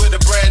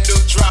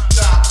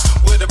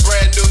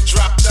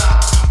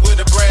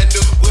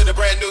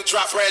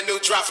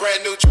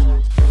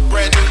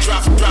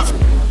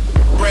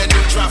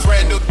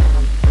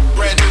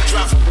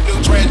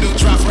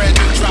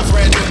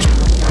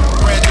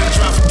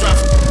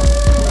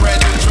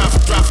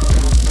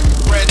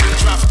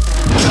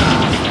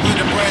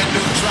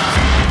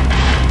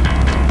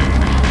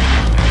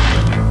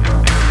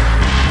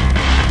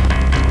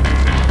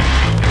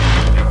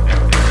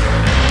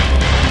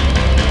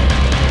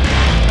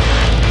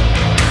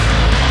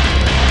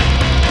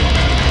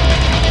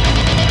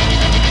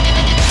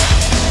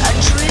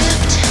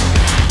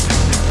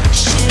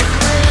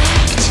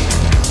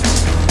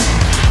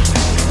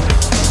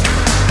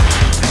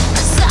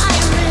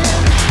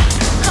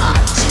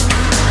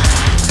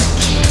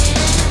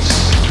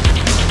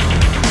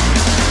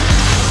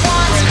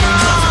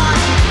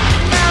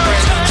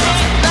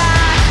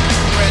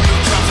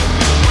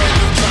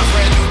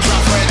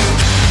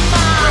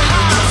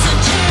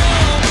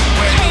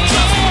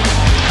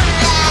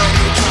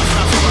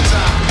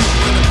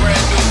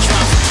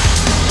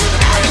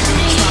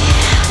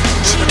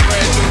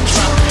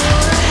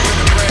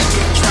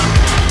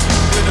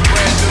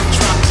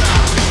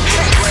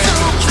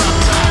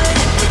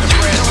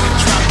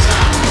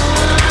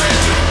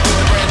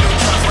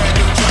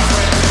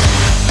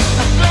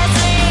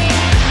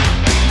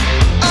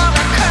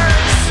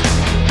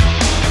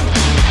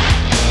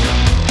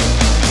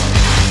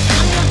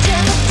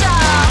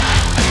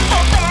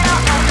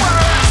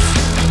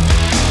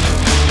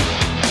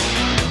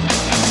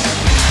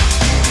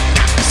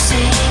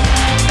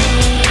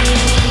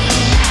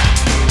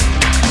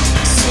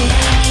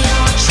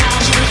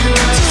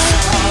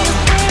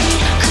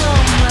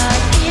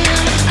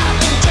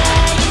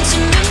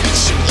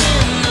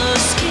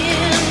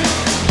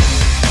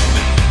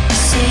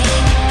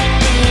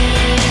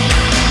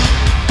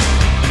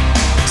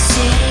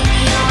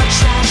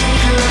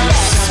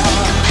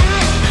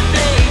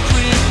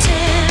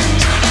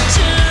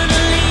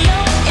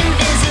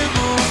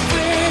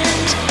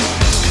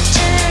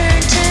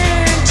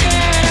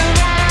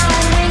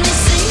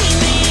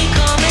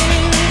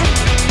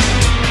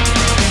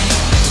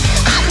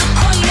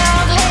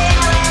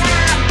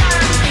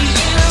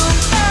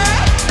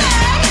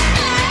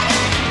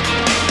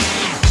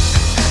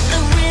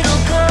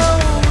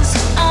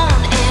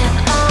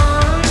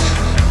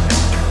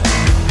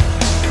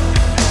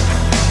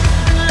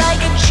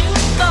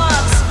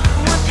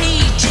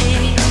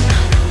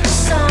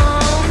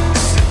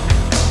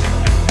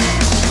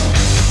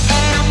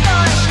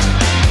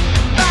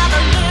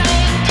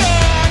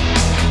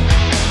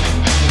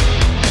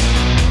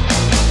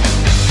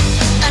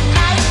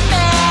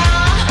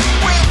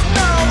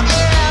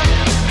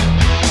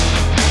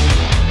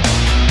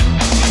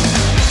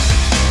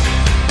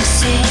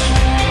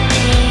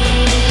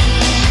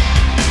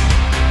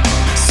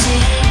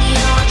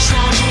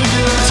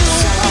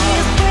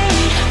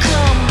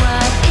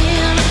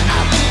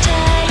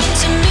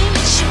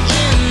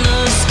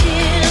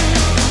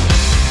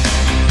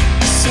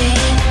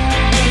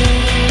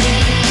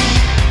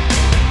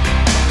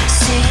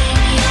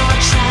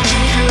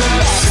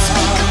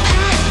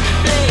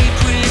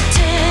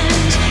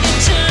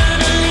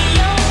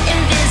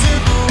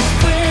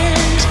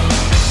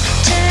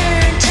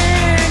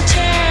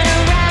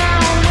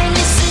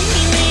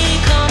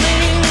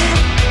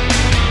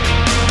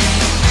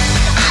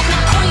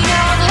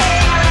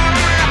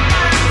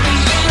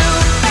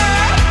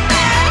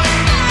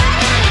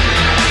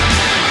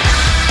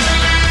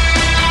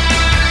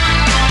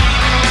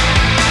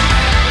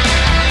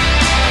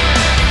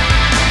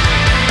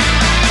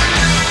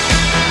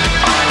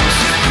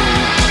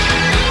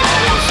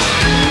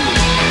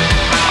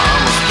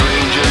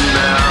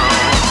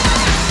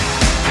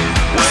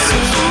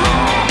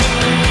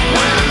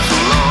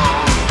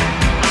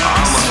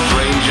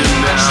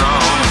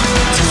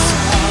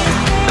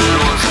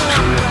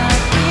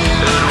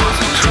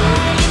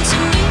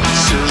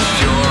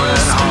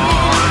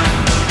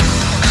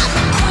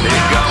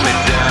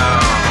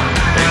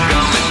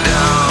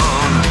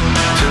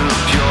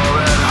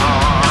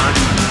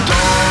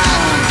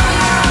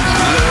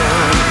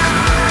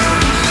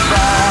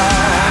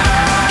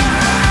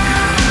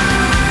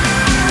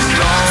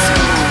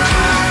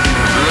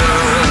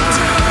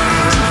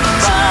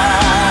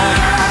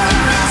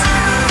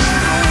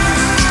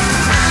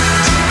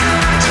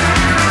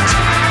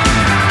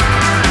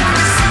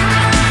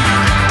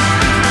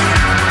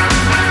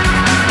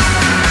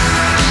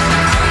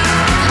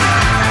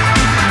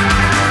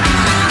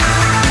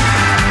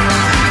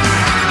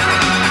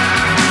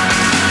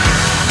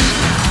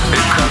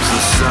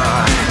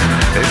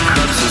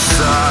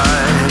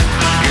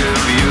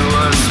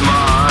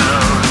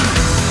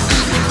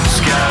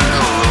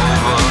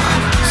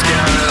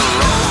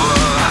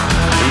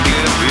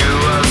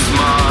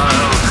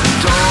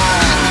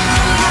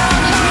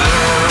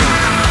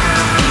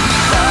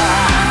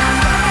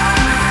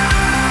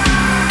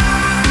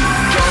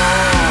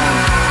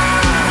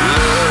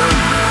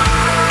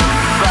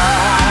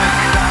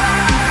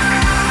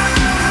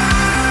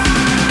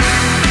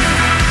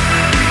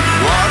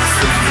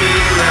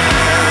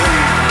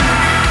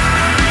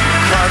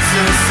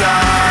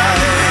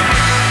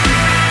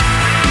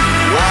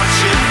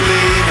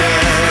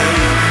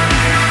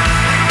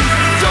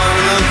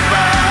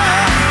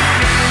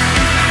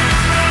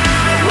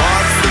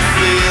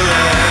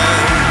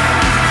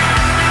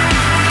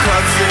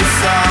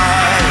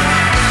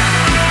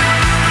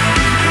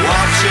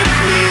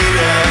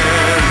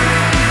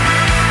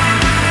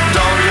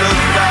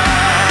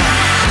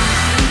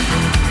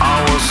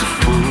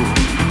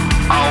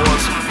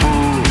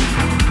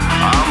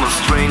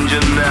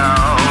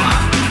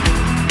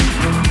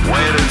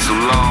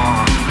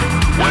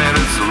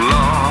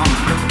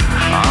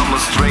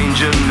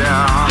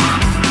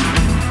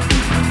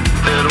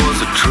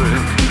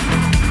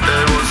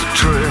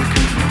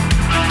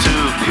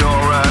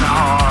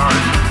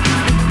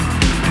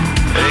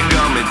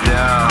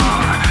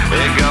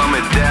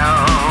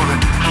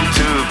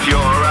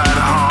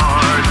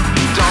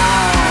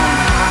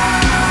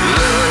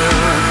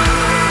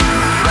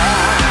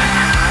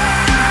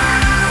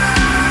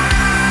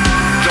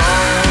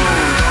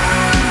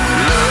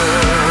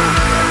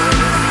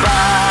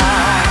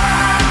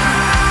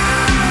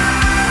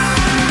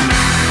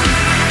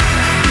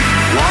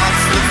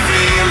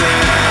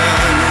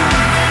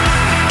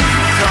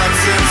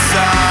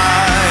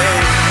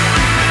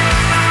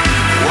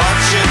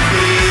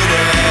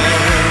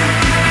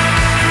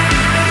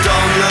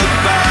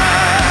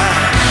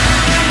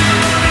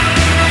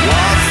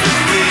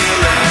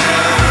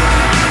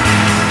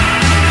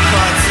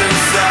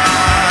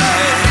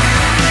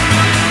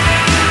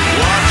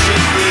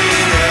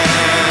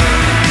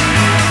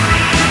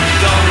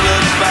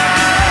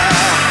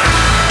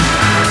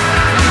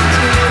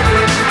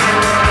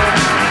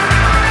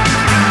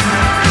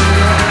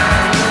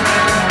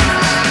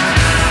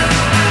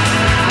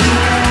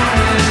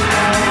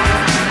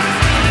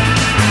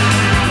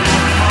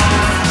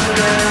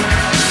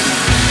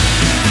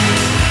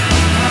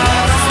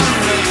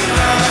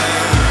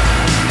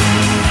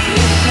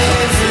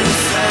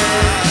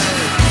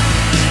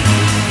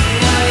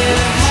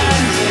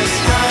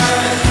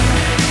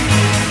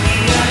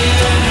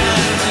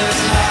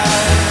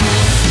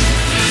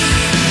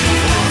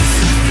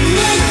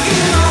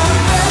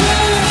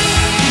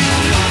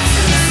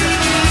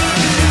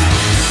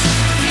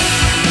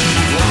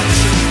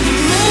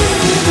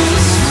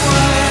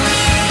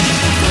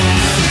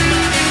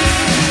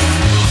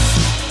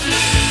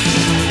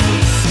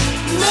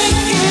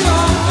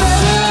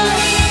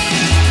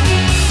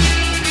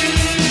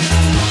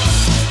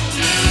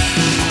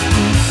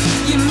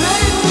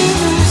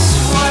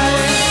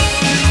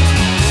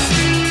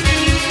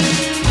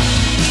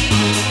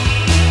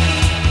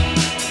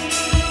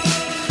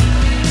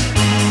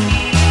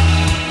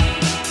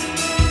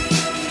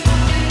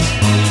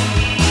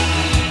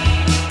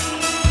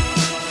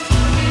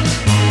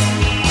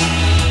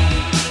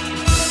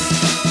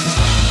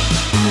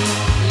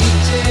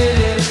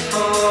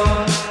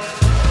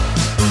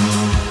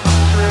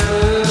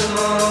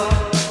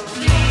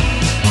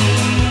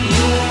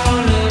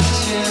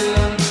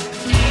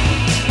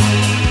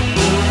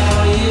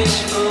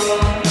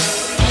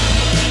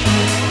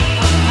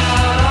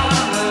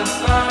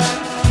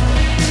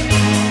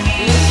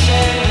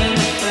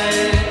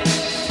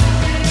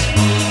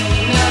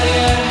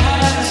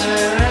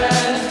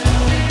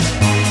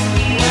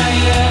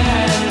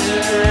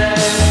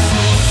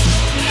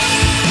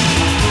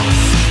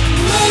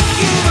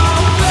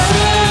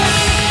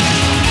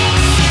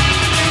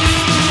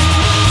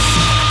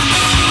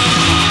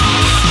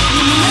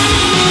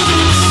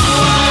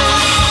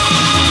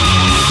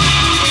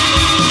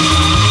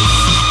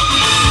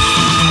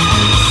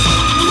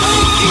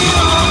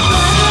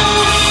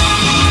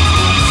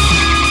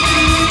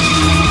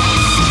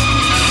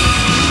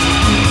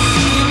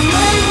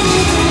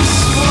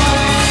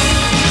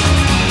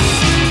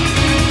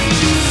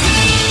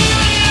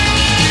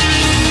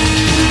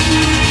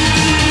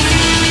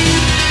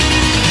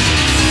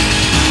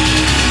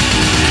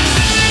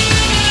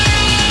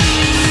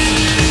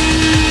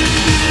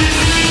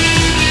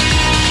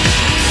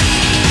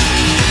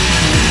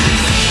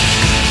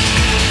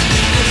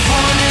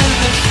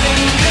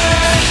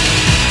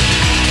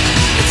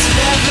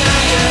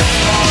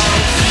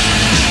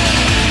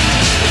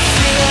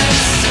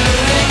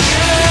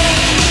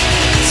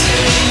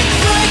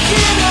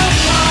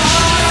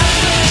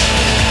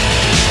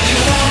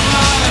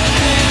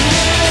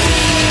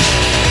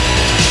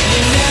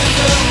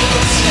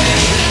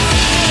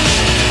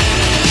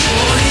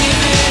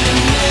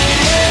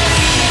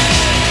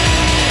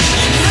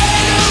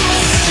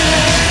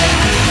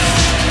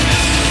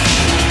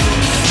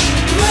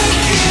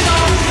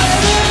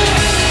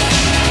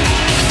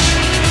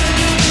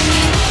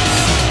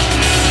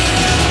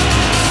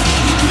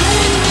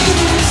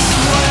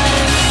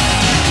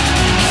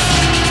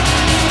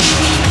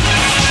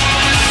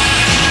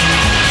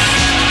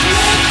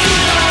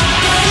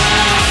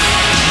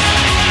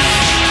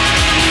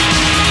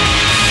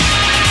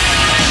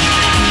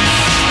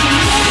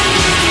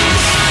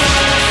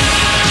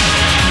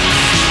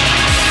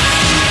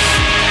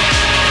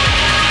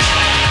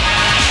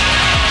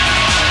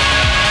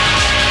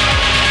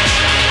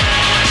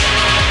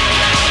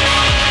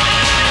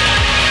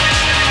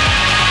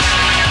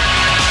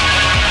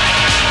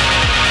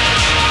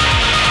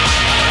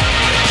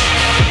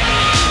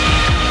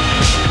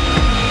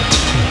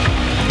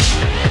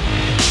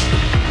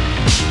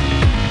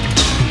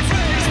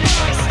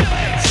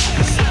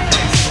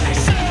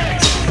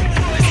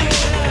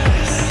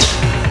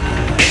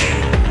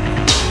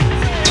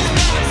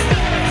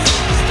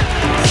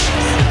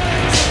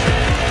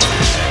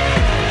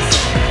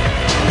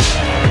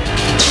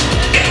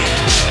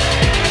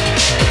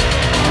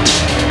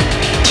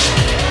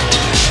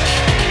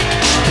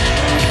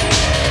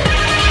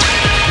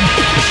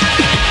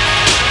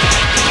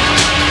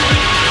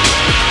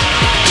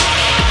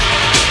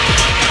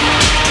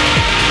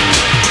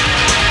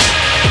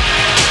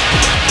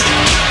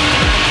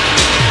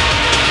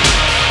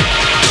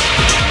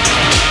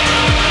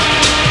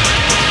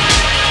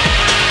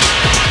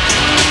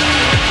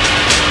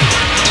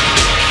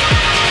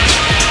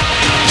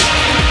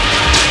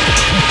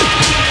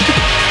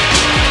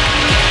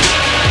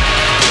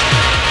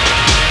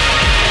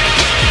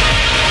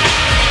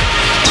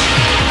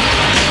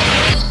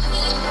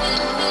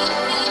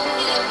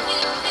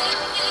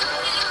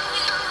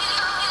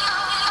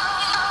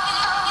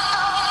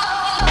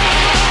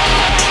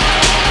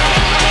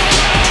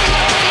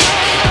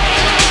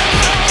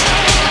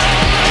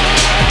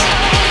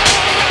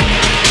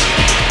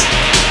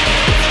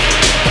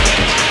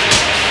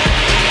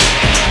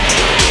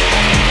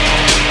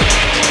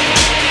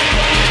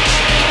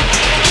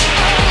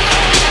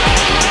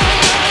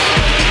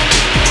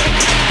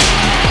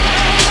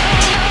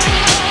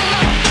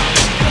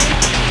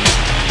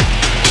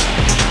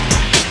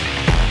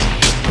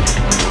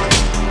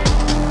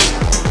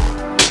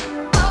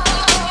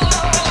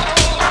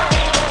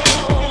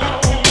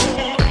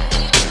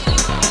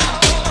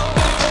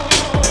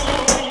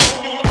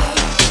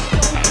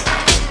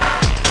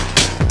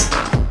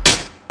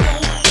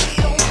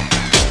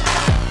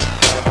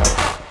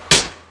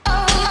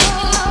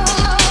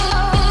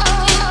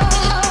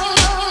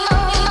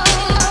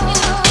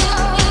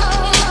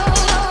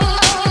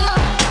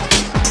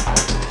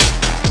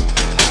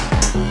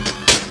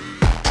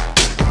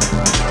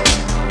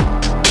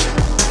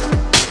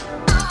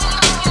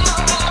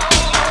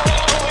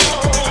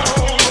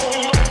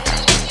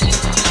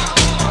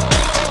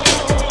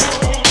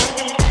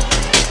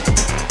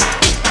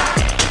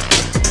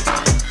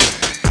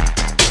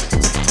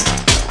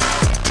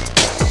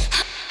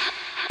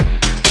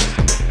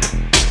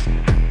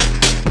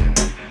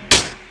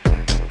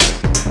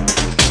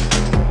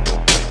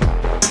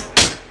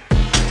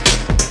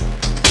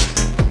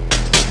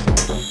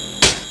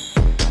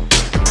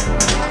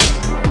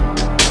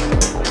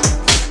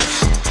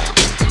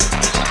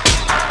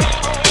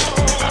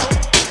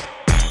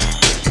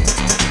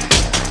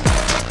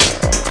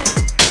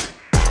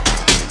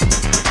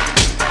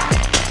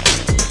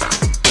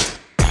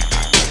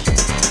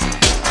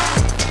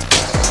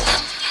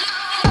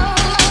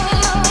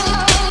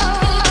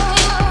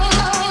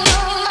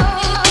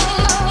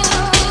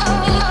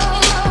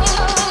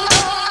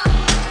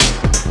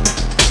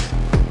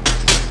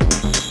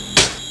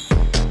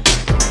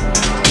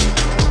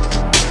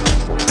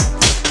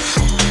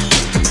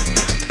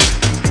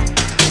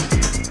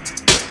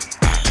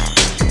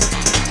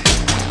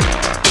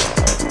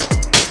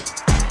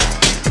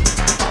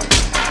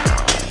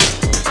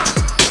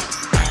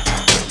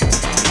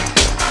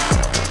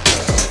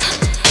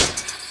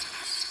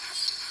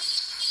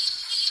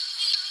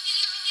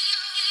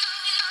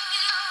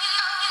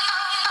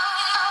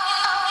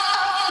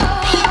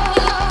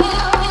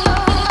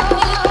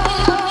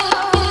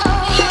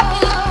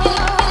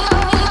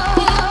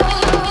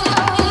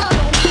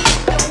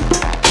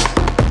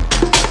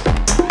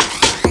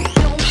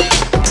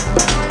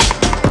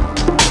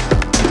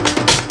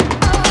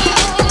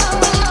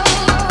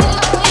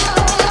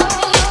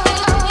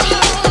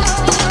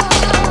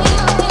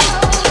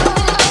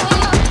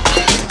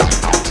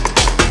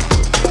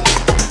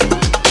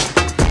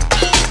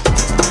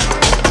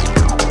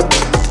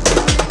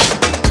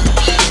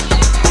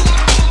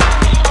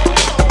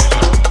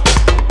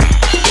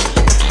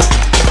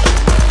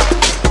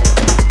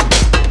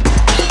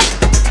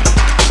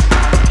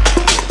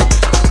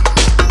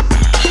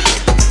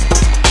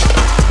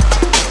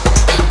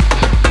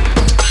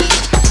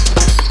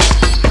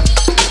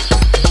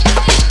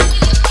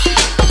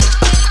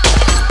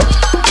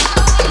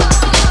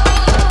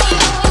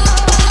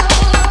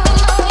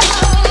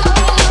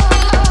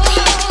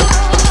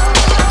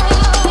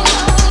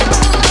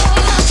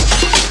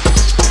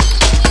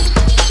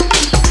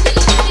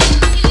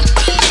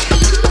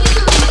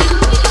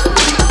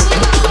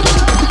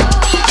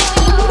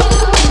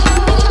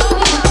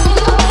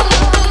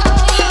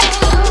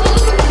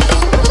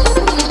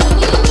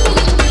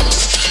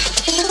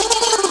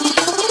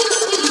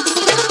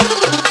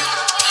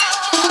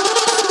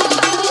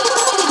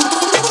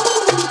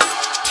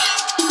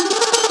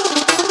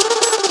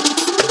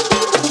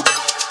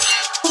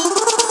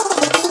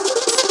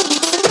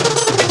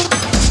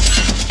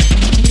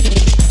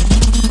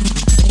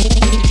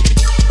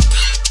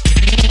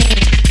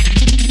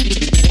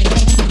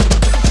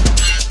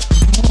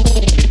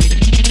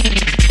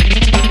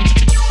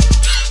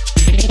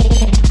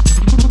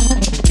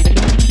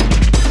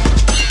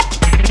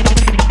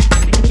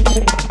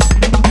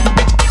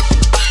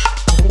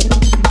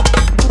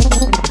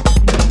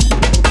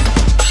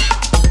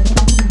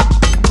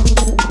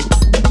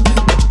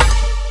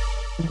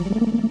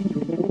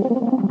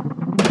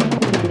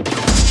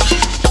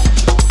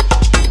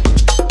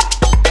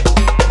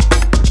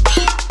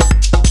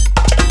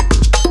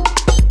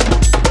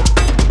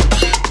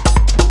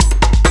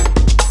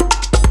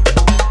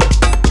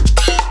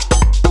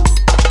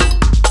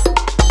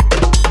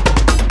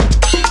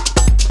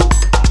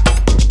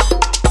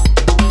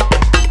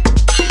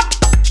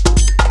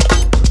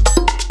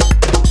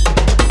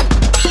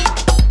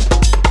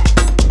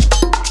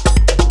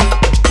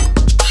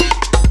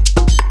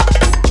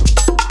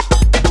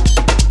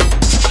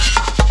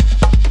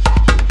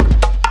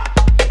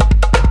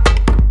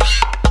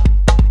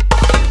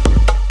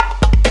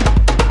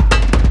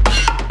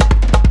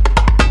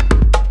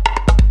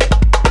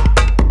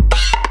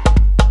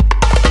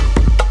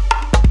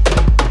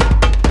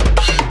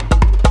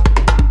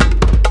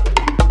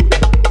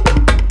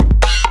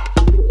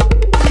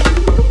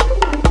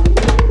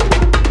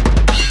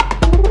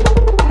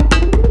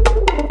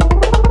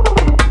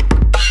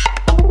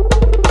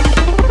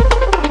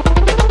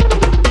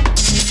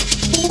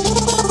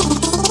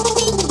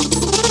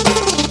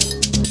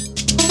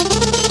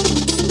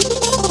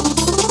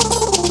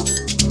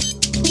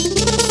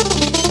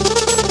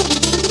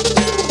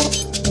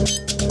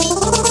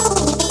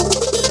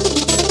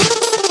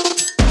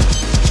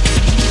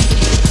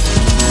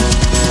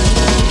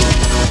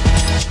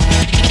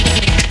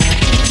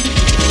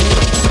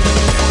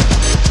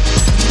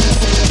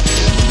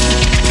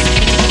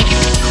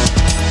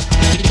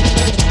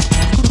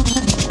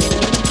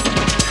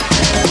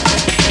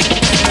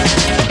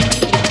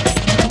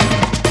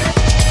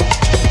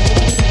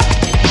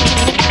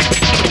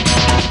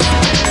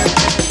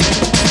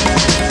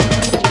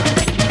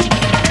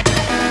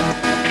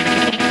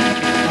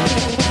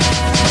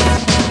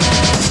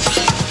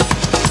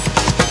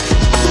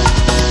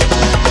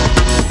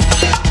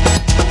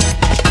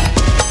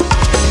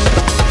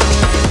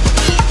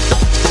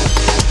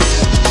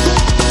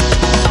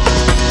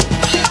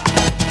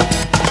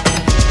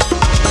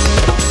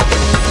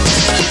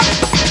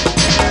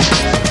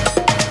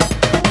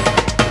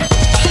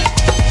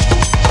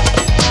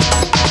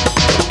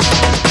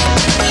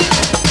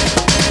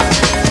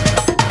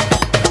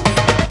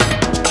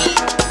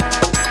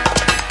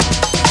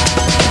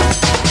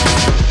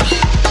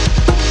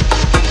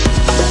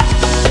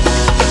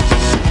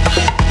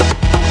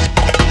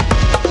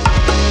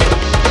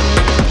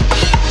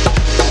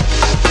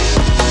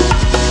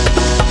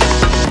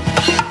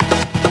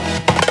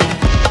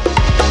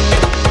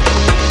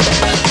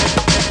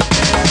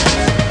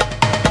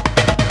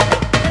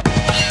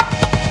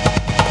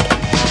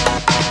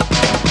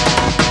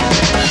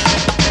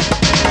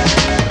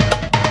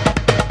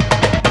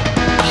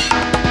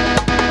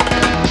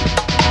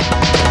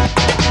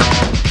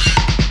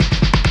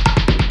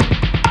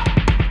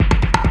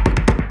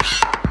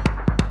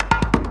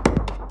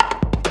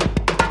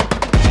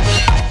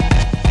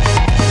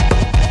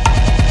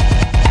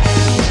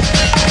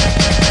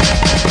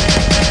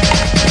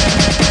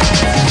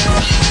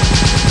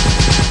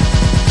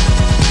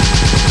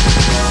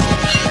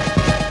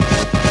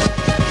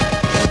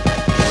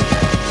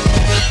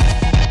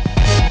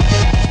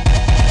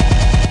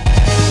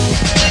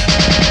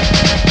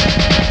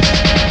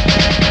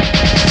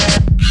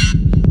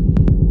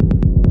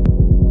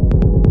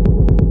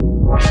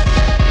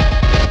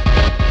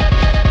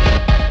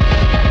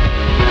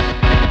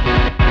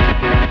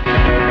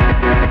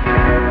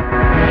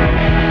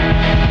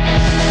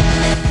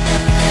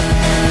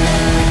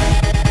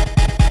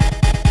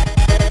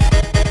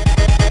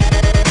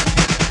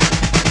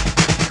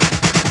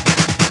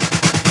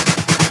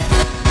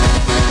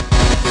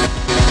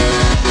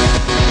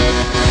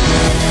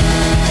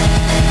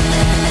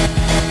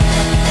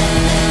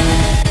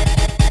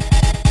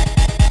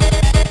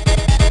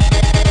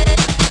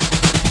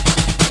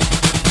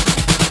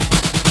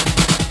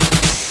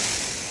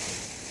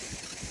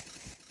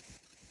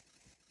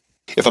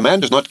 If a man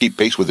does not keep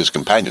pace with his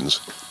companions,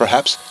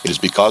 perhaps it is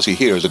because he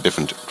hears a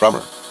different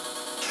drummer.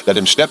 Let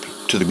him step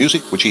to the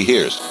music which he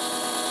hears.